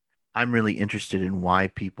to I'm really interested in why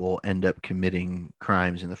people end up committing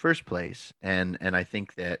crimes in the first place. And I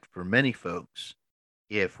think that for many folks,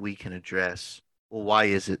 if we can address, well, why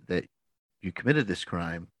is it that you committed this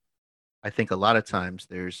crime? I think a lot of times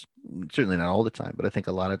there's, certainly not all the time, but I think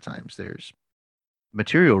a lot of times there's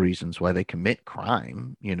material reasons why they commit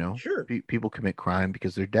crime. Sure. People commit crime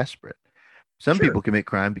because they're desperate. Some people commit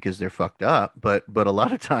crime because they're fucked up, but a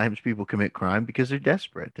lot of times people commit crime because they're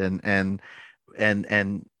desperate. And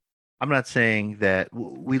I'm not saying that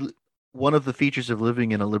one of the features of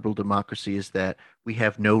living in a liberal democracy is that we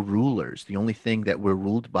have no rulers. The only thing that we're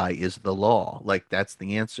ruled by is the law. Like that's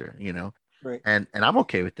the answer, Right. And I'm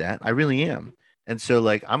okay with that. I really am. And so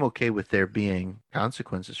like I'm okay with there being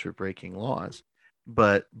consequences for breaking laws.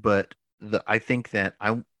 But I think that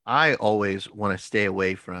I always want to stay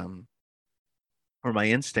away from, or my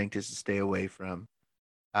instinct is to stay away from,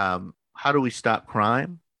 how do we stop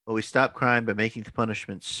crime? Well, we stop crime by making the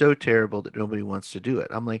punishment so terrible that nobody wants to do it.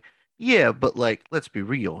 I'm like, yeah, but like, let's be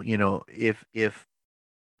real. If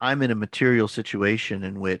I'm in a material situation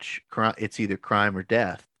in which it's either crime or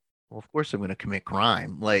death, well, of course I'm going to commit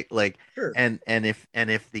crime. Sure. And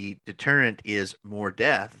if the deterrent is more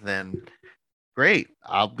death, then great,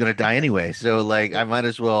 I'm going to die anyway. So like, I might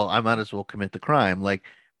as well commit the crime. Like,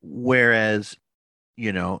 whereas,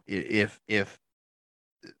 if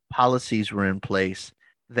policies were in place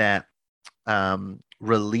that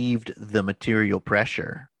relieved the material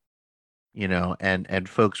pressure, and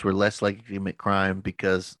folks were less likely to commit crime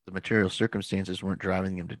because the material circumstances weren't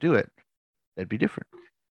driving them to do it, that'd be different.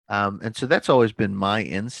 And so that's always been my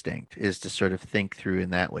instinct, is to sort of think through in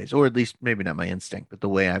that ways, or at least maybe not my instinct, but the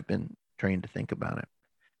way I've been trained to think about it.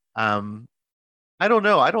 I don't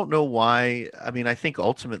know. I don't know why. I mean, I think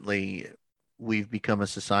ultimately we've become a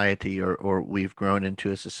society, or we've grown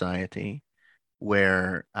into a society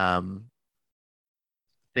where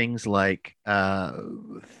things like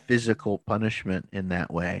physical punishment in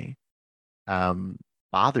that way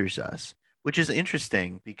bothers us, which is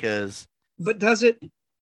interesting because. But does it?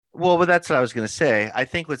 Well, but that's what I was going to say. I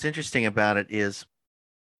think what's interesting about it is,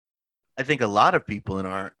 I think a lot of people in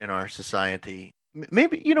our society,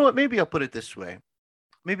 maybe, you know what? Maybe I'll put it this way.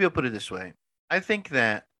 I think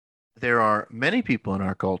that there are many people in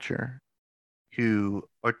our culture who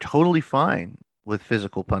are totally fine with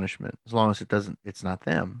physical punishment as long as it's not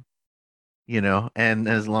them, and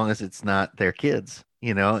as long as it's not their kids,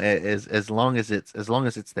 as long as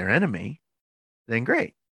it's their enemy, then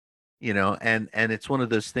great. And it's one of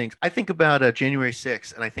those things. I think about January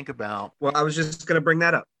 6th, and I think about. Well, I was just going to bring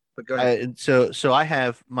that up, but go ahead. So I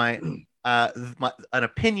have my an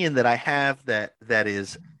opinion that I have that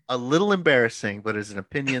is a little embarrassing, but is an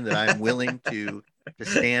opinion that I'm willing to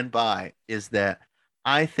stand by. Is that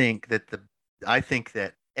I think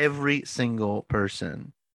that every single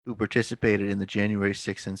person who participated in the January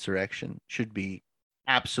 6th insurrection should be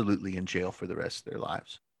absolutely in jail for the rest of their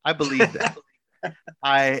lives. I believe that.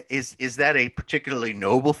 Is that a particularly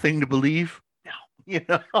noble thing to believe? No,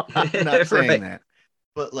 I'm not saying Right. that.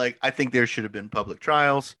 But like, I think there should have been public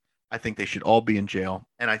trials. I think they should all be in jail.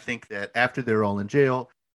 And I think that after they're all in jail,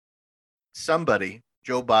 somebody,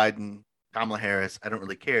 Joe Biden, Kamala Harris, I don't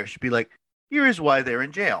really care, should be like, here is why they're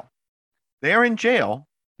in jail. They're in jail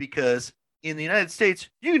because in the United States,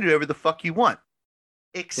 you can do whatever the fuck you want.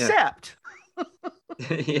 Except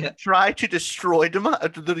Yeah. try to destroy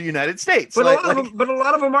the United States. But a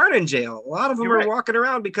lot of them aren't in jail. A lot of them are walking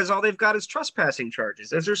around because all they've got is trespassing charges.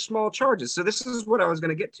 Those are small charges. So this is what I was going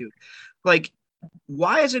to get to. Like,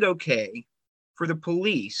 why is it okay for the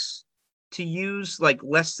police to use like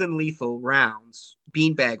less than lethal rounds,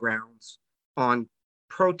 beanbag rounds, on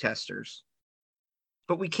protesters,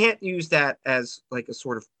 but we can't use that as like a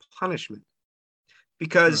sort of punishment?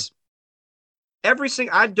 Because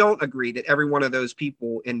I don't agree that every one of those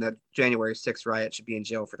people in the January 6th riot should be in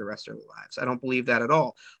jail for the rest of their lives. I don't believe that at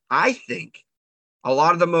all. I think a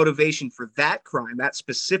lot of the motivation for that crime, that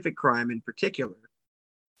specific crime in particular,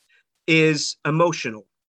 is emotional,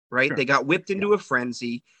 right? Sure. They got whipped into a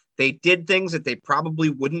frenzy. They did things that they probably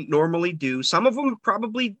wouldn't normally do. Some of them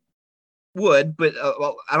probably would, but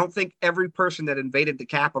I don't think every person that invaded the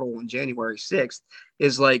Capitol on January 6th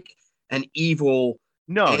is like an evil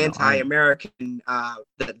anti-American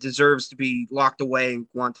that deserves to be locked away in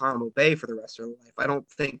Guantanamo Bay for the rest of their life. I don't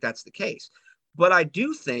think that's the case. But I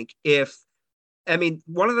do think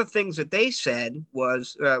one of the things that they said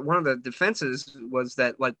was, one of the defenses was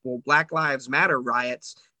that, like, well, Black Lives Matter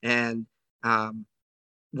riots and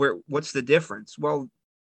what's the difference? Well,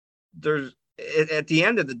 at the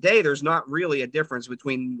end of the day, there's not really a difference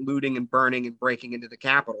between looting and burning and breaking into the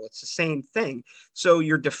Capitol. It's the same thing. So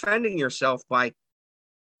you're defending yourself by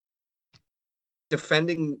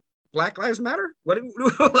defending Black Lives Matter? What are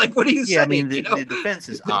you saying? Yeah, I mean, the defense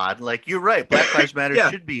is odd. Like, you're right. Black Lives Matter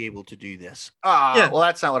should be able to do this. Well,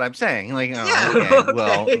 that's not what I'm saying. Like,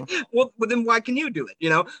 okay. Well, then why can you do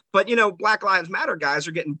it? But, Black Lives Matter guys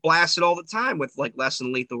are getting blasted all the time with, like, less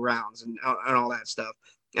than lethal rounds and all that stuff.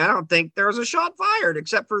 I don't think there was a shot fired,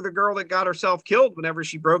 except for the girl that got herself killed whenever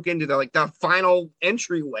she broke into the final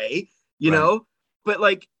entryway, know? But,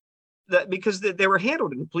 like, because they were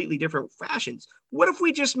handled in completely different fashions. What if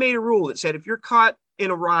we just made a rule that said, if you're caught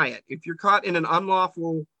in a riot, if you're caught in an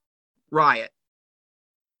unlawful riot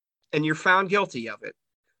and you're found guilty of it,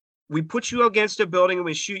 we put you against a building and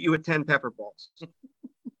we shoot you with 10 pepper balls.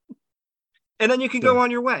 And then you can go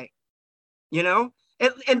on your way,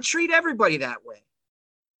 and treat everybody that way.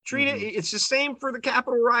 Treat it. It's the same for the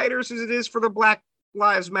Capitol rioters as it is for the Black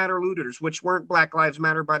Lives Matter looters, which weren't Black Lives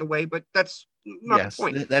Matter, by the way, but that's not the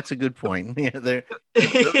point. That's a good point. Yeah,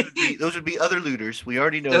 those would be other looters. We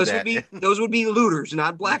already know those would be looters,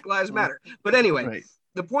 not Black Lives Matter. But anyway,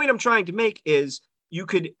 The point I'm trying to make is you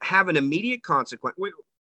could have an immediate consequence.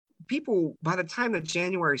 People, by the time the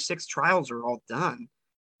January 6th trials are all done,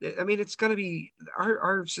 I mean, it's going to be,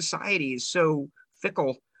 our society is so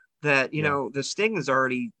fickle that, the sting is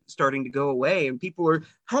already starting to go away, and people are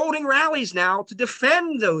holding rallies now to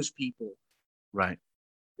defend those people. Right.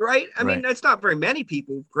 I mean, that's not very many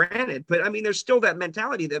people, granted, but I mean, there's still that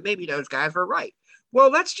mentality that maybe those guys were right. Well,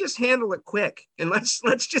 let's just handle it quick. And let's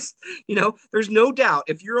just, there's no doubt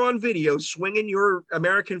if you're on video swinging your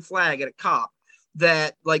American flag at a cop,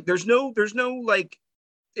 that like, there's no like,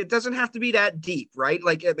 it doesn't have to be that deep, right?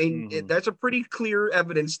 Like, I mean, that's a pretty clear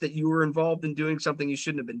evidence that you were involved in doing something you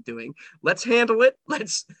shouldn't have been doing. Let's handle it.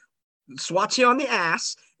 Let's swat you on the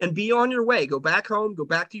ass and be on your way. Go back home, go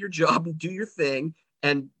back to your job and do your thing,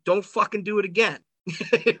 and don't fucking do it again.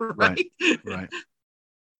 Right.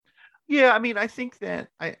 Yeah, I mean, I think that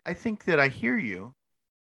I hear you,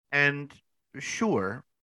 and sure.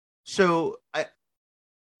 So I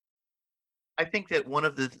think that one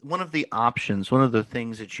of the options, one of the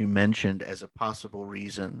things that you mentioned as a possible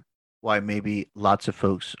reason why maybe lots of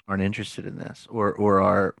folks aren't interested in this or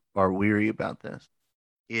are weary about this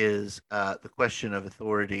is the question of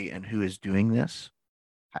authority and who is doing this,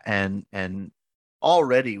 and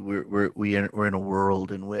already we're in a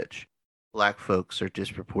world in which Black folks are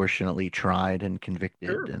disproportionately tried and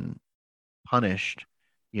convicted and punished,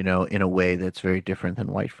 in a way that's very different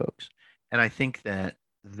than white folks. And I think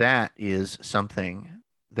that is something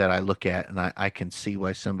that I look at, and I can see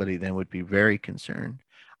why somebody then would be very concerned.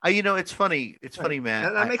 It's funny. It's funny,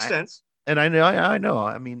 Matt. That makes sense. And I know.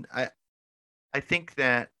 I mean, I think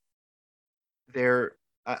that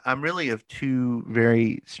I'm really of two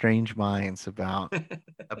very strange minds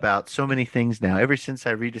about so many things now. Ever since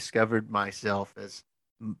I rediscovered myself as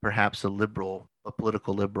perhaps a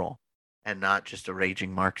political liberal, and not just a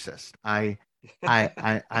raging Marxist, I'm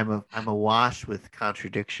awash with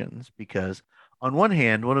contradictions, because on one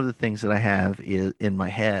hand, one of the things that I have is in my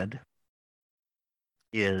head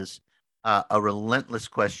is a relentless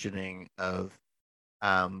questioning of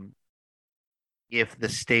if the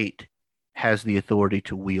state has the authority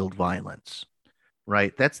to wield violence,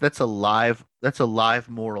 right? That's a live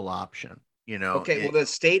moral option, Okay, well, the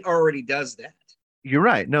state already does that. You're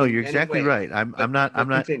right. No, in you're many exactly ways. right. I'm not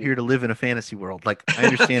Continue. here to live in a fantasy world. Like I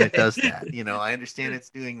understand it does that. I understand it's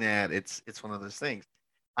doing that. It's one of those things.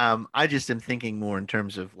 I just am thinking more in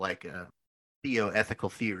terms of like a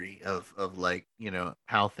theoethical theory of like,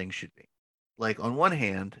 how things should be. Like on one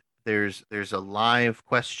hand, there's a live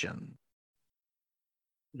question.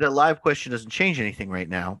 The live question doesn't change anything right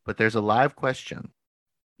now, but there's a live question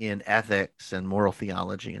in ethics and moral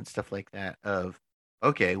theology and stuff like that of,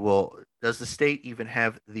 okay, well, does the state even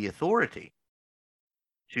have the authority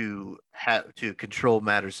to control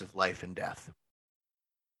matters of life and death?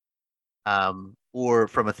 Or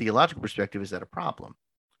from a theological perspective, is that a problem?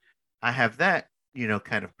 I have that,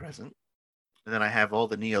 kind of present. And then I have all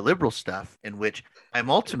the neoliberal stuff in which I'm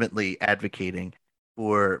ultimately advocating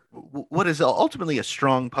for what is ultimately a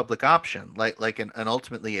strong public option, like an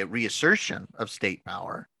ultimately a reassertion of state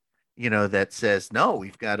power, that says, no, we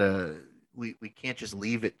can't just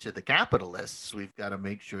leave it to the capitalists. We've got to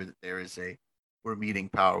make sure that we're meeting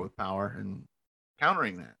power with power and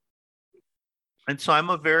countering that. And so I'm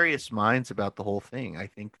of various minds about the whole thing. I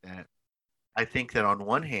think that on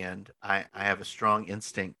one hand, I have a strong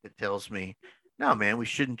instinct that tells me, no, man, we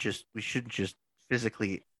shouldn't just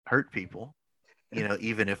physically hurt people,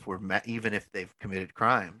 even if they've committed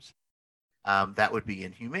crimes. That would be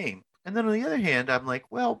inhumane. And then on the other hand, I'm like,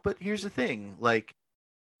 well, but here's the thing, like,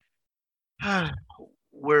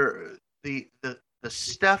 where the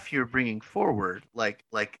stuff you're bringing forward, like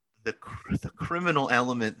the criminal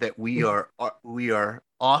element that we are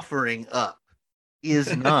offering up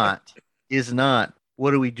is not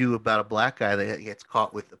what do we do about a black guy that gets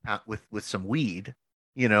caught with some weed?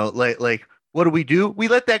 Like what do? We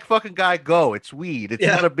let that fucking guy go. It's weed. It's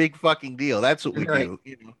not a big fucking deal. That's what we Right.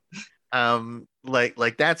 do.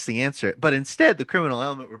 Like that's the answer. But instead, the criminal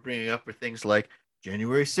element we're bringing up are things like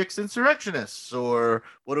January 6th insurrectionists, or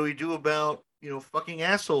what do we do about fucking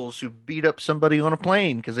assholes who beat up somebody on a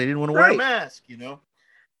plane because they didn't want to wear a Right. mask?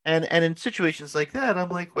 And in situations like that, I'm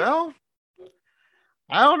like, well,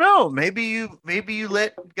 I don't know. Maybe you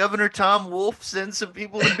let Governor Tom Wolf send some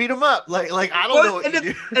people to beat him up. Like I don't know what you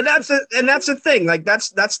do. And that's the thing. Like that's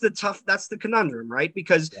the conundrum, right?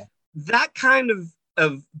 Because that kind of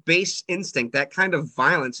base instinct, that kind of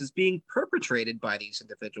violence is being perpetrated by these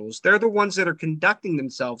individuals. They're the ones that are conducting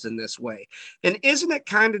themselves in this way. And isn't it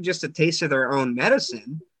kind of just a taste of their own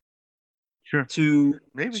medicine? Sure. To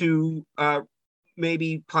Maybe.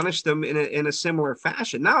 maybe punish them in a similar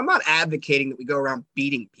fashion. Now, I'm not advocating that we go around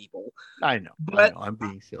beating people. I know. But I'm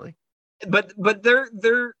being silly. But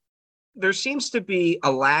there seems to be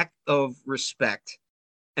a lack of respect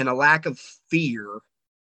and a lack of fear,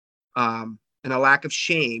 and a lack of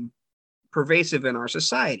shame pervasive in our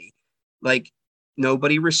society. Like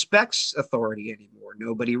nobody respects authority anymore.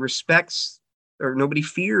 Nobody respects or nobody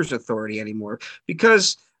fears authority anymore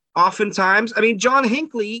because oftentimes, I mean, John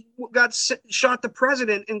Hinckley shot the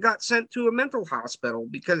president and got sent to a mental hospital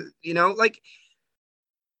because, like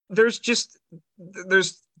there's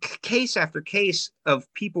case after case of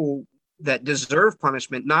people that deserve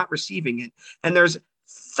punishment not receiving it, and there's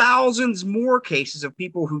thousands more cases of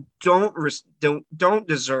people who don't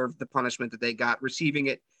deserve the punishment that they got receiving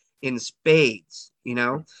it in spades.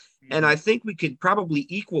 And I think we could probably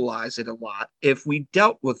equalize it a lot if we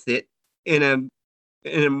dealt with it in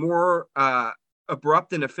a more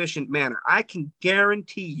abrupt and efficient manner. I can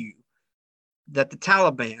guarantee you that the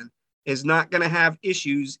Taliban is not going to have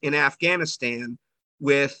issues in Afghanistan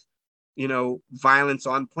with, violence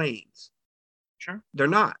on planes. Sure. They're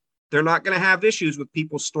not. They're not going to have issues with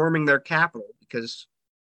people storming their capital because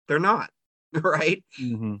they're not, right?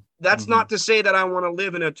 Mm-hmm. That's not to say that I want to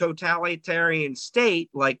live in a totalitarian state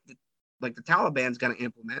like the Taliban's going to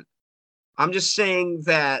implement. I'm just saying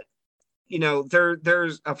that,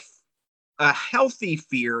 there's a healthy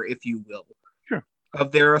fear, if you will, sure,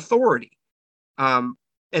 of their authority. And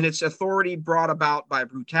it's authority brought about by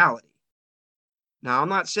brutality. Now, I'm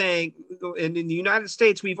not saying in the United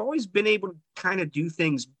States, we've always been able to kind of do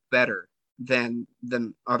things better than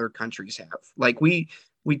other countries have. Like we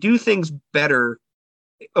do things better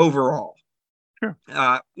overall. Sure.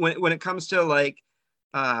 When it comes to like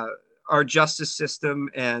our justice system,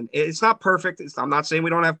 and it's not perfect. I'm not saying we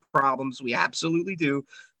don't have problems. We absolutely do,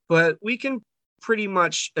 but we can pretty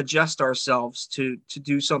much adjust ourselves to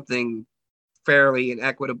do something fairly and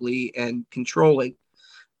equitably and controlling.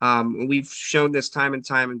 We've shown this time and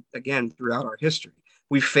time again throughout our history.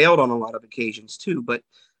 We've failed on a lot of occasions too, but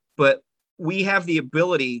we have the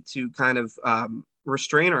ability to kind of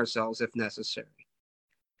restrain ourselves if necessary.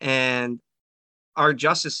 And our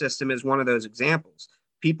justice system is one of those examples.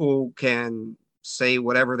 People can say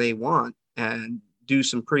whatever they want and do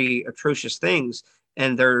some pretty atrocious things,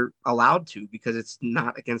 and they're allowed to because it's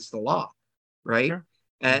not against the law, right? Sure.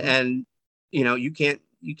 And you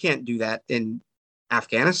can't do that in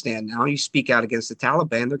Afghanistan now. You speak out against the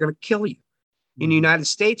Taliban, they're going to kill you. In the United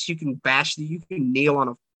States, you can kneel on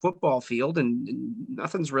a football field and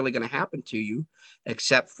nothing's really going to happen to you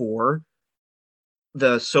except for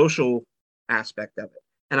the social aspect of it.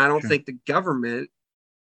 And I don't think the government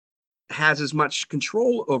has as much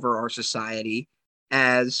control over our society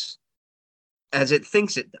as it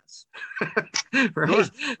thinks it does. Right?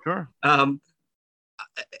 Sure.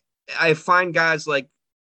 I find guys like,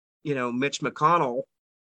 Mitch McConnell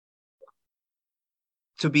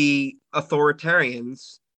to be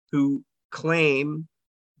authoritarians who claim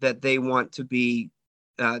that they want to be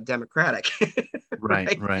democratic.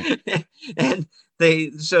 Right. And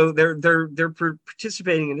they're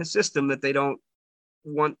participating in a system that they don't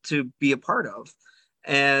want to be a part of.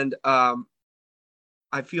 And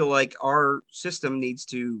I feel like our system needs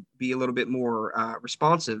to be a little bit more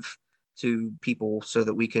responsive to people so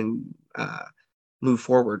that we can move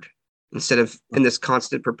forward instead of in this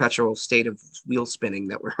constant perpetual state of wheel spinning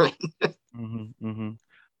that we're in.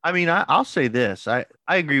 I mean, I'll say this. I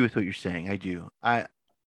agree with what you're saying. I do. I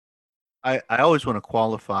always want to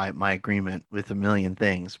qualify my agreement with a million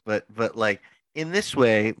things, but like in this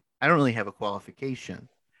way, I don't really have a qualification.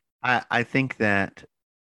 I think that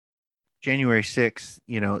January 6th,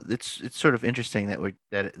 it's sort of interesting that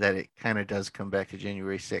it kind of does come back to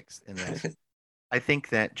January 6th in this. I think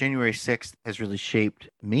that January 6th has really shaped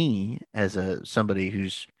me as somebody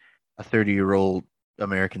who's a 30-year-old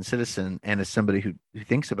American citizen and as somebody who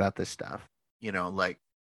thinks about this stuff, like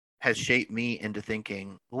has shaped me into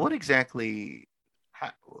thinking, what exactly,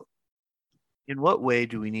 in what way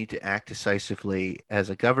do we need to act decisively as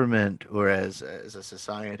a government or as a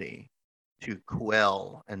society to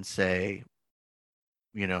quell and say,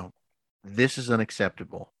 this is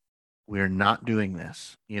unacceptable. We're not doing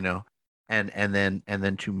this, and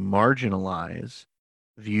then to marginalize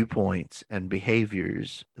viewpoints and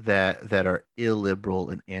behaviors that are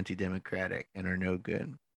illiberal and anti-democratic and are no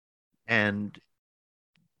good. And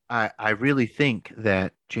I really think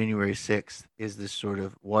that January 6th is this sort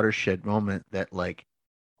of watershed moment that like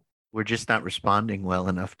we're just not responding well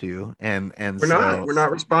enough to, and we're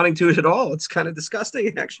not responding to it at all. It's kind of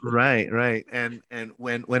disgusting, actually. Right. And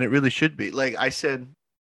when it really should be, like I said,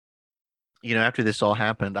 after this all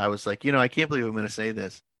happened, I was like, I can't believe I'm going to say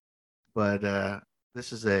this, but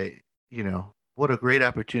this is what a great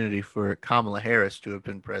opportunity for Kamala Harris to have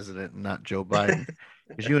been president and not Joe Biden,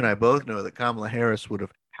 because you and I both know that Kamala Harris would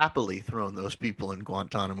have happily thrown those people in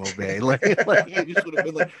Guantanamo Bay. Like you just would have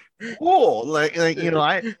been like, cool.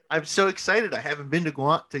 I'm so excited. I haven't been to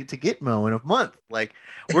Gitmo in a month. Like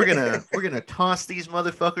we're gonna toss these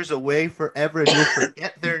motherfuckers away forever and you'll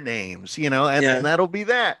forget their names, and that'll be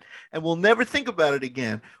that. And we'll never think about it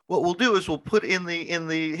again. What we'll do is we'll put in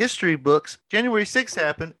the history books, January 6th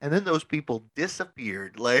happened, and then those people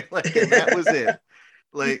disappeared. Like and that was it.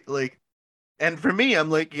 Like and for me,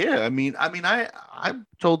 I'm like, yeah, I mean, I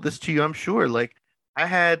told this to you, I'm sure. Like I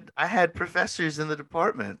had professors in the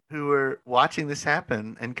department who were watching this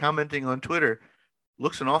happen and commenting on Twitter,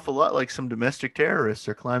 looks an awful lot like some domestic terrorists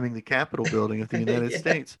are climbing the Capitol building of the United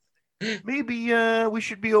States. Maybe we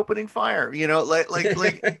should be opening fire,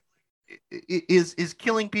 like is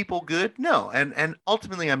killing people good? No. And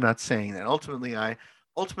ultimately I'm not saying that. Ultimately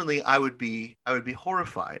I would be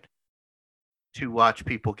horrified to watch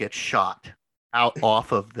people get shot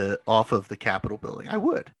off of the Capitol building. I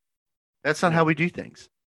would. That's not how we do things.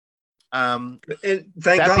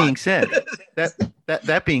 That being said,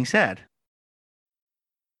 that being said,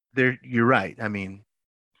 you're right. I mean,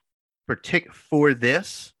 for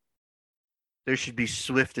this, there should be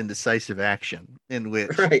swift and decisive action in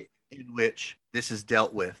which this is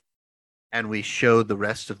dealt with, and we show the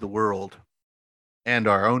rest of the world and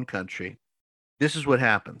our own country, this is what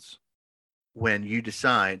happens when you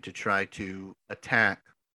decide to try to attack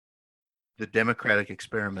the democratic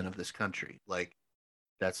experiment of this country. Like,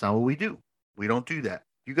 that's not what we do. We don't do that.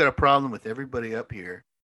 You got a problem with everybody up here,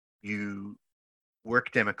 you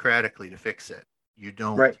work democratically to fix it. You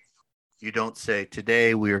don't say,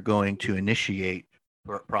 today we are going to initiate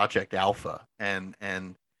Project Alpha and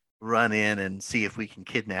run in and see if we can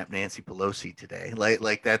kidnap Nancy Pelosi today.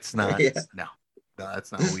 Like that's not no,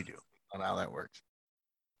 that's not what we do. Not how that works.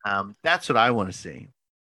 That's what I want to see.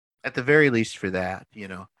 At the very least for that,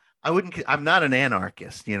 I'm not an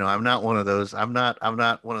anarchist, I'm not one of those. I'm not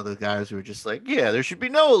one of the guys who are just like, yeah, there should be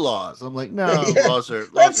no laws. I'm like, no, laws are.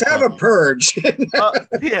 Let's have a purge.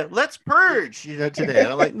 Let's purge, today. And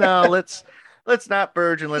I'm like, no, let's not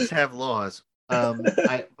purge and let's have laws.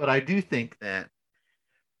 But I do think that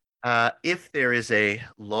if there is a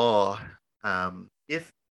law,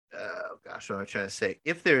 if gosh, what am I trying to say?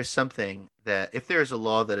 If there is something that, if there is a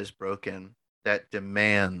law that is broken that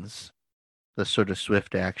demands the sort of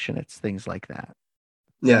swift action, it's things like that,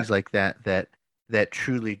 Yeah. things like that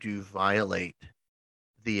truly do violate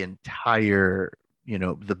the entire,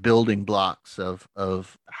 the building blocks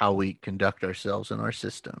of how we conduct ourselves in our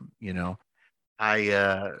system.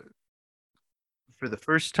 I for the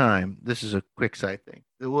first time, this is a quick side thing.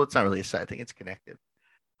 Well, it's not really a side thing, it's connected.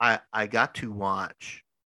 I got to watch,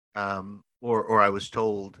 or I was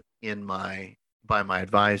told in my by my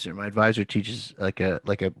advisor. My advisor teaches like a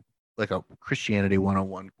Christianity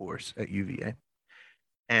 101 course at UVA.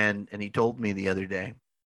 And he told me the other day,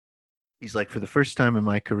 he's like, for the first time in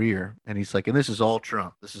my career, and he's like, and this is all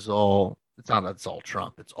Trump. This is all, it's all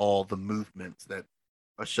Trump. It's all the movements that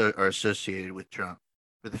are associated with Trump.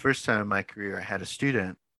 For the first time in my career, I had a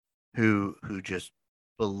student who just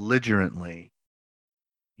belligerently,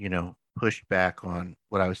 pushed back on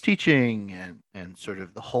what I was teaching and sort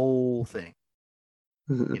of the whole thing,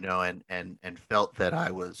 and felt that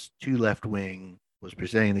I was too left wing, was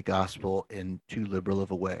presenting the gospel in too liberal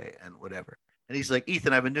of a way and whatever. And he's like,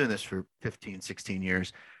 Ethan, I've been doing this for 15, 16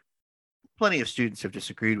 years. Plenty of students have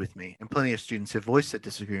disagreed with me, and plenty of students have voiced that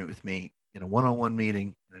disagreement with me in a one-on-one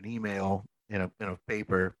meeting, in an email, in a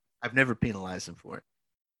paper. I've never penalized them for it.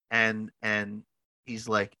 And he's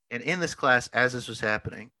like, and in this class, as this was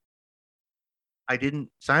happening, I didn't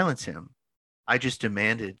silence him. I just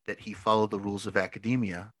demanded that he follow the rules of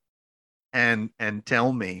academia and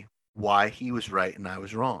tell me why he was right and I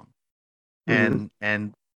was wrong. And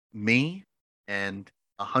me and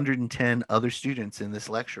 110 other students in this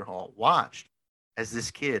lecture hall watched as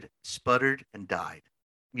this kid sputtered and died,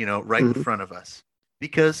 right in front of us,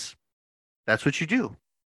 because that's what you do.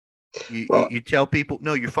 You tell people,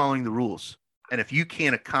 no, you're following the rules. And if you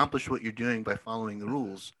can't accomplish what you're doing by following the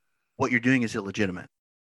rules, what you're doing is illegitimate.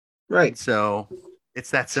 Right. And so it's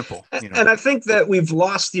that simple. And I think that we've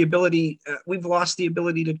lost the ability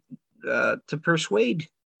to persuade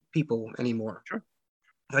people anymore. Sure.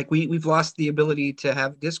 Like we've lost the ability to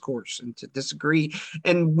have discourse and to disagree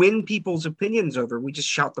and win people's opinions over. We just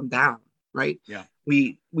shout them down, right? Yeah.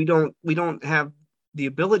 We don't have the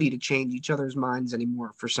ability to change each other's minds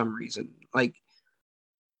anymore for some reason. Like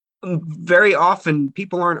very often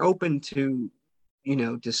people aren't open to,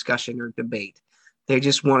 discussion or debate. They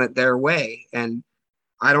just want it their way. And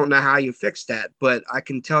I don't know how you fix that, but I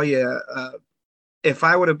can tell you, if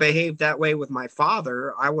I would have behaved that way with my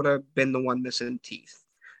father, I would have been the one missing teeth.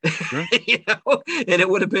 Sure. And it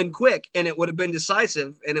would have been quick, and it would have been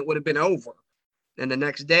decisive, and it would have been over. And the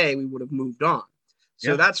next day we would have moved on.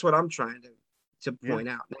 So that's what I'm trying to point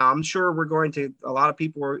out. Now, I'm sure a lot of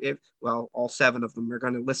people are, all 7 of them are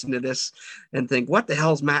going to listen to this and think, what the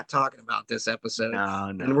hell's Matt talking about this episode? No.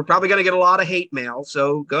 And we're probably going to get a lot of hate mail.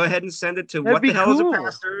 So go ahead and send it to That'd what the hell cool. is a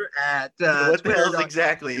pastor at what the hell is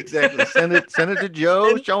exactly. Send it to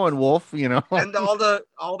Joe Schoenwolf, and all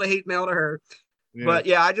the hate mail to her. Yeah. But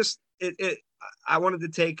yeah, I wanted to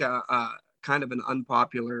take a kind of an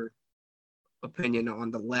unpopular opinion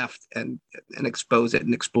on the left and expose it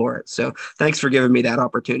and explore it. So thanks for giving me that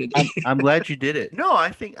opportunity. I'm glad you did it. No,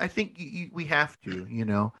 I think we have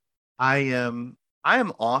to. I am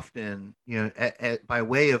often, by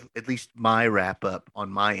way of at least my wrap up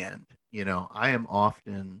on my end, I am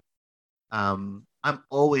often, I'm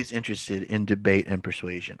always interested in debate and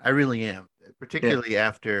persuasion. I really am, particularly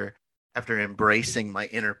after embracing my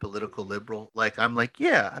inner political liberal. Like, I'm like,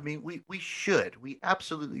 yeah, I mean, we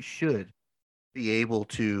absolutely should be able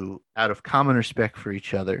to, out of common respect for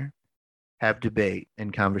each other, have debate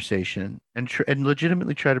and conversation and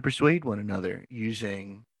legitimately try to persuade one another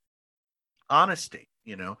using honesty,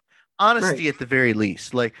 honesty right. At the very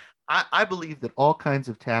least. Like, I believe that all kinds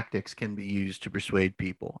of tactics can be used to persuade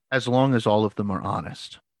people as long as all of them are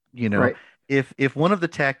honest. Right. If one of the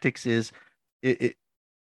tactics is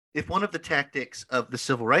if one of the tactics of the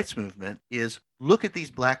civil rights movement is look at these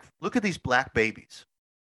black babies.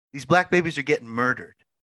 These black babies are getting murdered.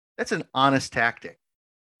 That's an honest tactic.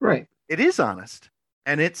 Right. It is honest.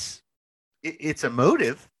 And it's a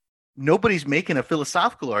motive. Nobody's making a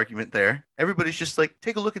philosophical argument there. Everybody's just like,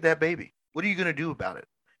 take a look at that baby. What are you going to do about it?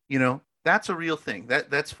 That's a real thing.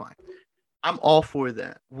 That's fine. I'm all for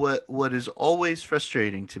that. What is always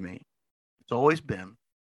frustrating to me, it's always been,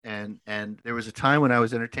 and there was a time when I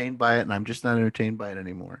was entertained by it, and I'm just not entertained by it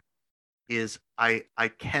anymore, is I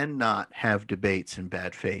cannot have debates in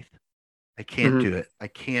bad faith. I can't do it. I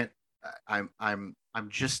can't. I'm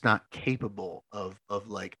just not capable of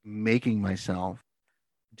like making myself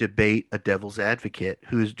debate a devil's advocate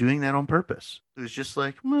who is doing that on purpose, who's just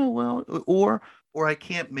like, well, or I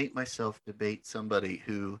can't make myself debate somebody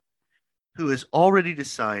who has already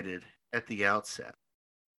decided at the outset.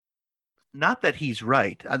 Not that he's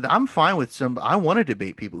right. I'm fine with some. I want to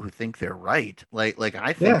debate people who think they're right. Like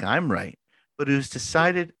I think I'm right, but who's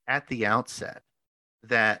decided at the outset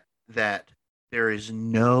that there is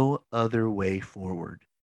no other way forward.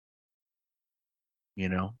 You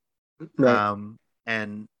know, Right.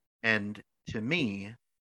 And to me,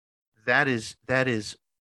 that is.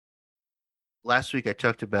 Last week I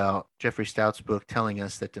talked about Jeffrey Stout's book telling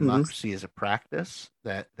us that democracy is a practice.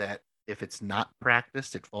 That if it's not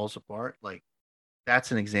practiced, it falls apart. Like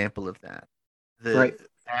that's an example of that. Right.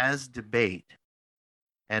 As debate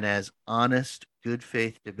and as honest, good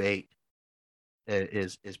faith debate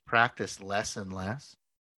is practiced less and less,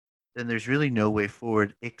 then there's really no way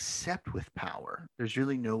forward except with power. There's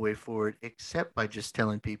really no way forward except by just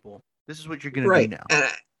telling people this is what you're going to do now.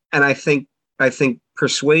 And I think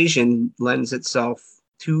persuasion lends itself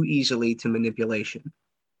too easily to manipulation,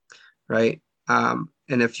 right? And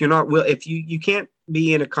if you're not if you can't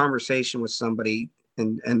be in a conversation with somebody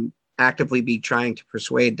and actively be trying to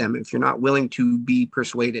persuade them if you're not willing to be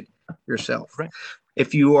persuaded yourself. Right.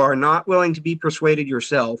 If you are not willing to be persuaded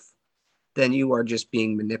yourself, then you are just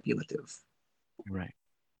being manipulative. You're right.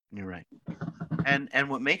 And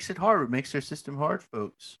what makes it hard, what makes our system hard,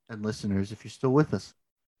 folks and listeners, if you're still with us,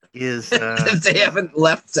 is if they haven't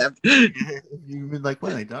left. You've been like,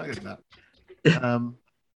 what are they talking about?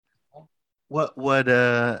 What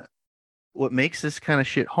makes this kind of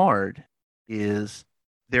shit hard is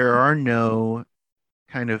there are no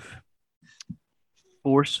kind of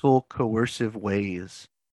forceful, coercive ways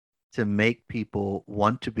to make people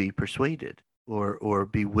want to be persuaded or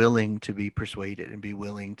be willing to be persuaded and be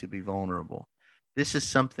willing to be vulnerable. This is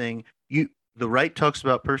something the right talks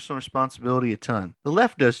about personal responsibility a ton. The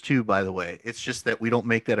left does too, by the way. It's just that we don't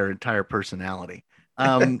make that our entire personality.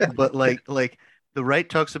 But like the right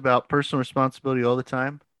talks about personal responsibility all the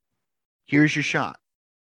time. Here's your shot.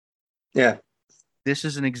 Yeah. This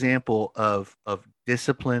is an example of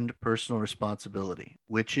disciplined personal responsibility,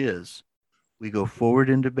 which is we go forward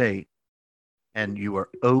in debate and you are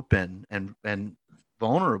open and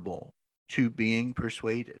vulnerable to being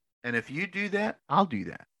persuaded. And if you do that, I'll do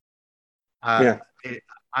that.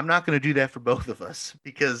 I'm not going to do that for both of us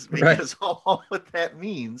because all what that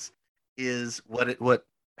means is what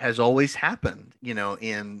has always happened,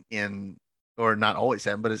 in or not always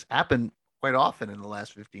happened, but has happened quite often in the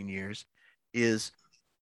last 15 years is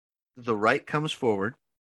the right comes forward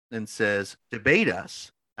and says, debate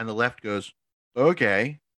us. And the left goes,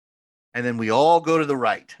 okay. And then we all go to the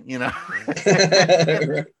right,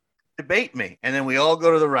 debate me. And then we all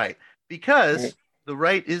go to the right because the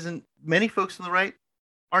right many folks on the right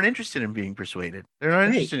aren't interested in being persuaded. They're not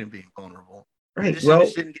interested in being vulnerable. Right. They're just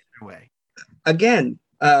interested in getting their way. Again,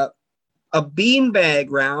 a beanbag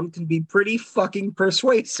round can be pretty fucking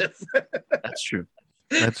persuasive. That's true.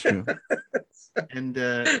 And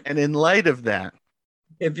in light of that,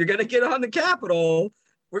 if you're gonna get on the Capitol,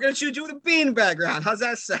 we're gonna shoot you with a beanbag round. How's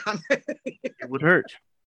that sound? It would hurt,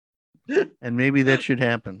 and maybe that should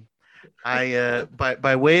happen. I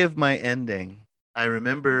by way of my ending, I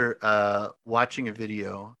remember watching a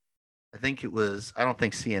video. I think it was. I don't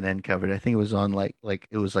think CNN covered. I think it was on like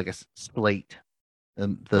it was like a Slate,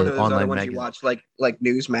 the online magazine. You watch like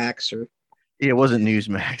Newsmax or. It wasn't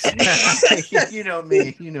Newsmax. You know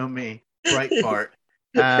me. Breitbart.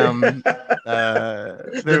 The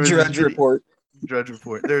Drudge Report. Drudge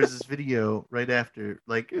Report. There was this video right after,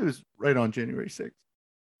 it was right on January 6th.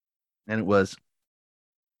 And it was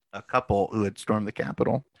a couple who had stormed the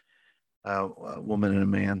Capitol, a woman and a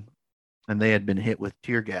man, and they had been hit with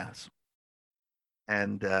tear gas.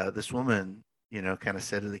 And this woman, kind of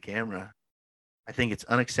said to the camera, I think it's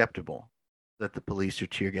unacceptable that the police are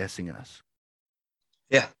tear gassing us.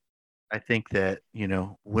 Yeah. I think that,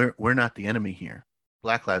 we're not the enemy here.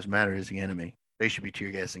 Black Lives Matter is the enemy. They should be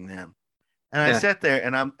tear gassing them. And I sat there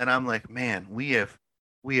and I'm like, man, we have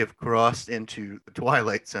crossed into the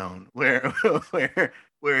twilight zone where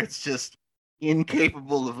it's just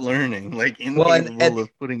incapable of learning, incapable of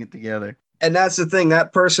putting it together. And that's the thing.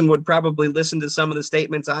 That person would probably listen to some of the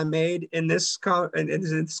statements I made in this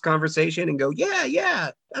conversation and go, yeah,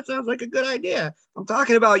 that sounds like a good idea. I'm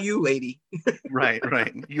talking about you, lady. Right.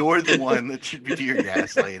 You're the one that should be tear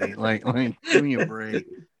gas, lady. Like, give me a break.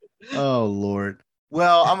 Oh, Lord.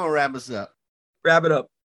 Well, I'm going to wrap us up. Wrap it up.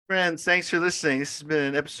 Friends, thanks for listening. This has been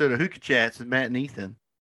an episode of Hookah Chats with Matt and Ethan.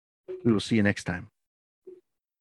 We will see you next time.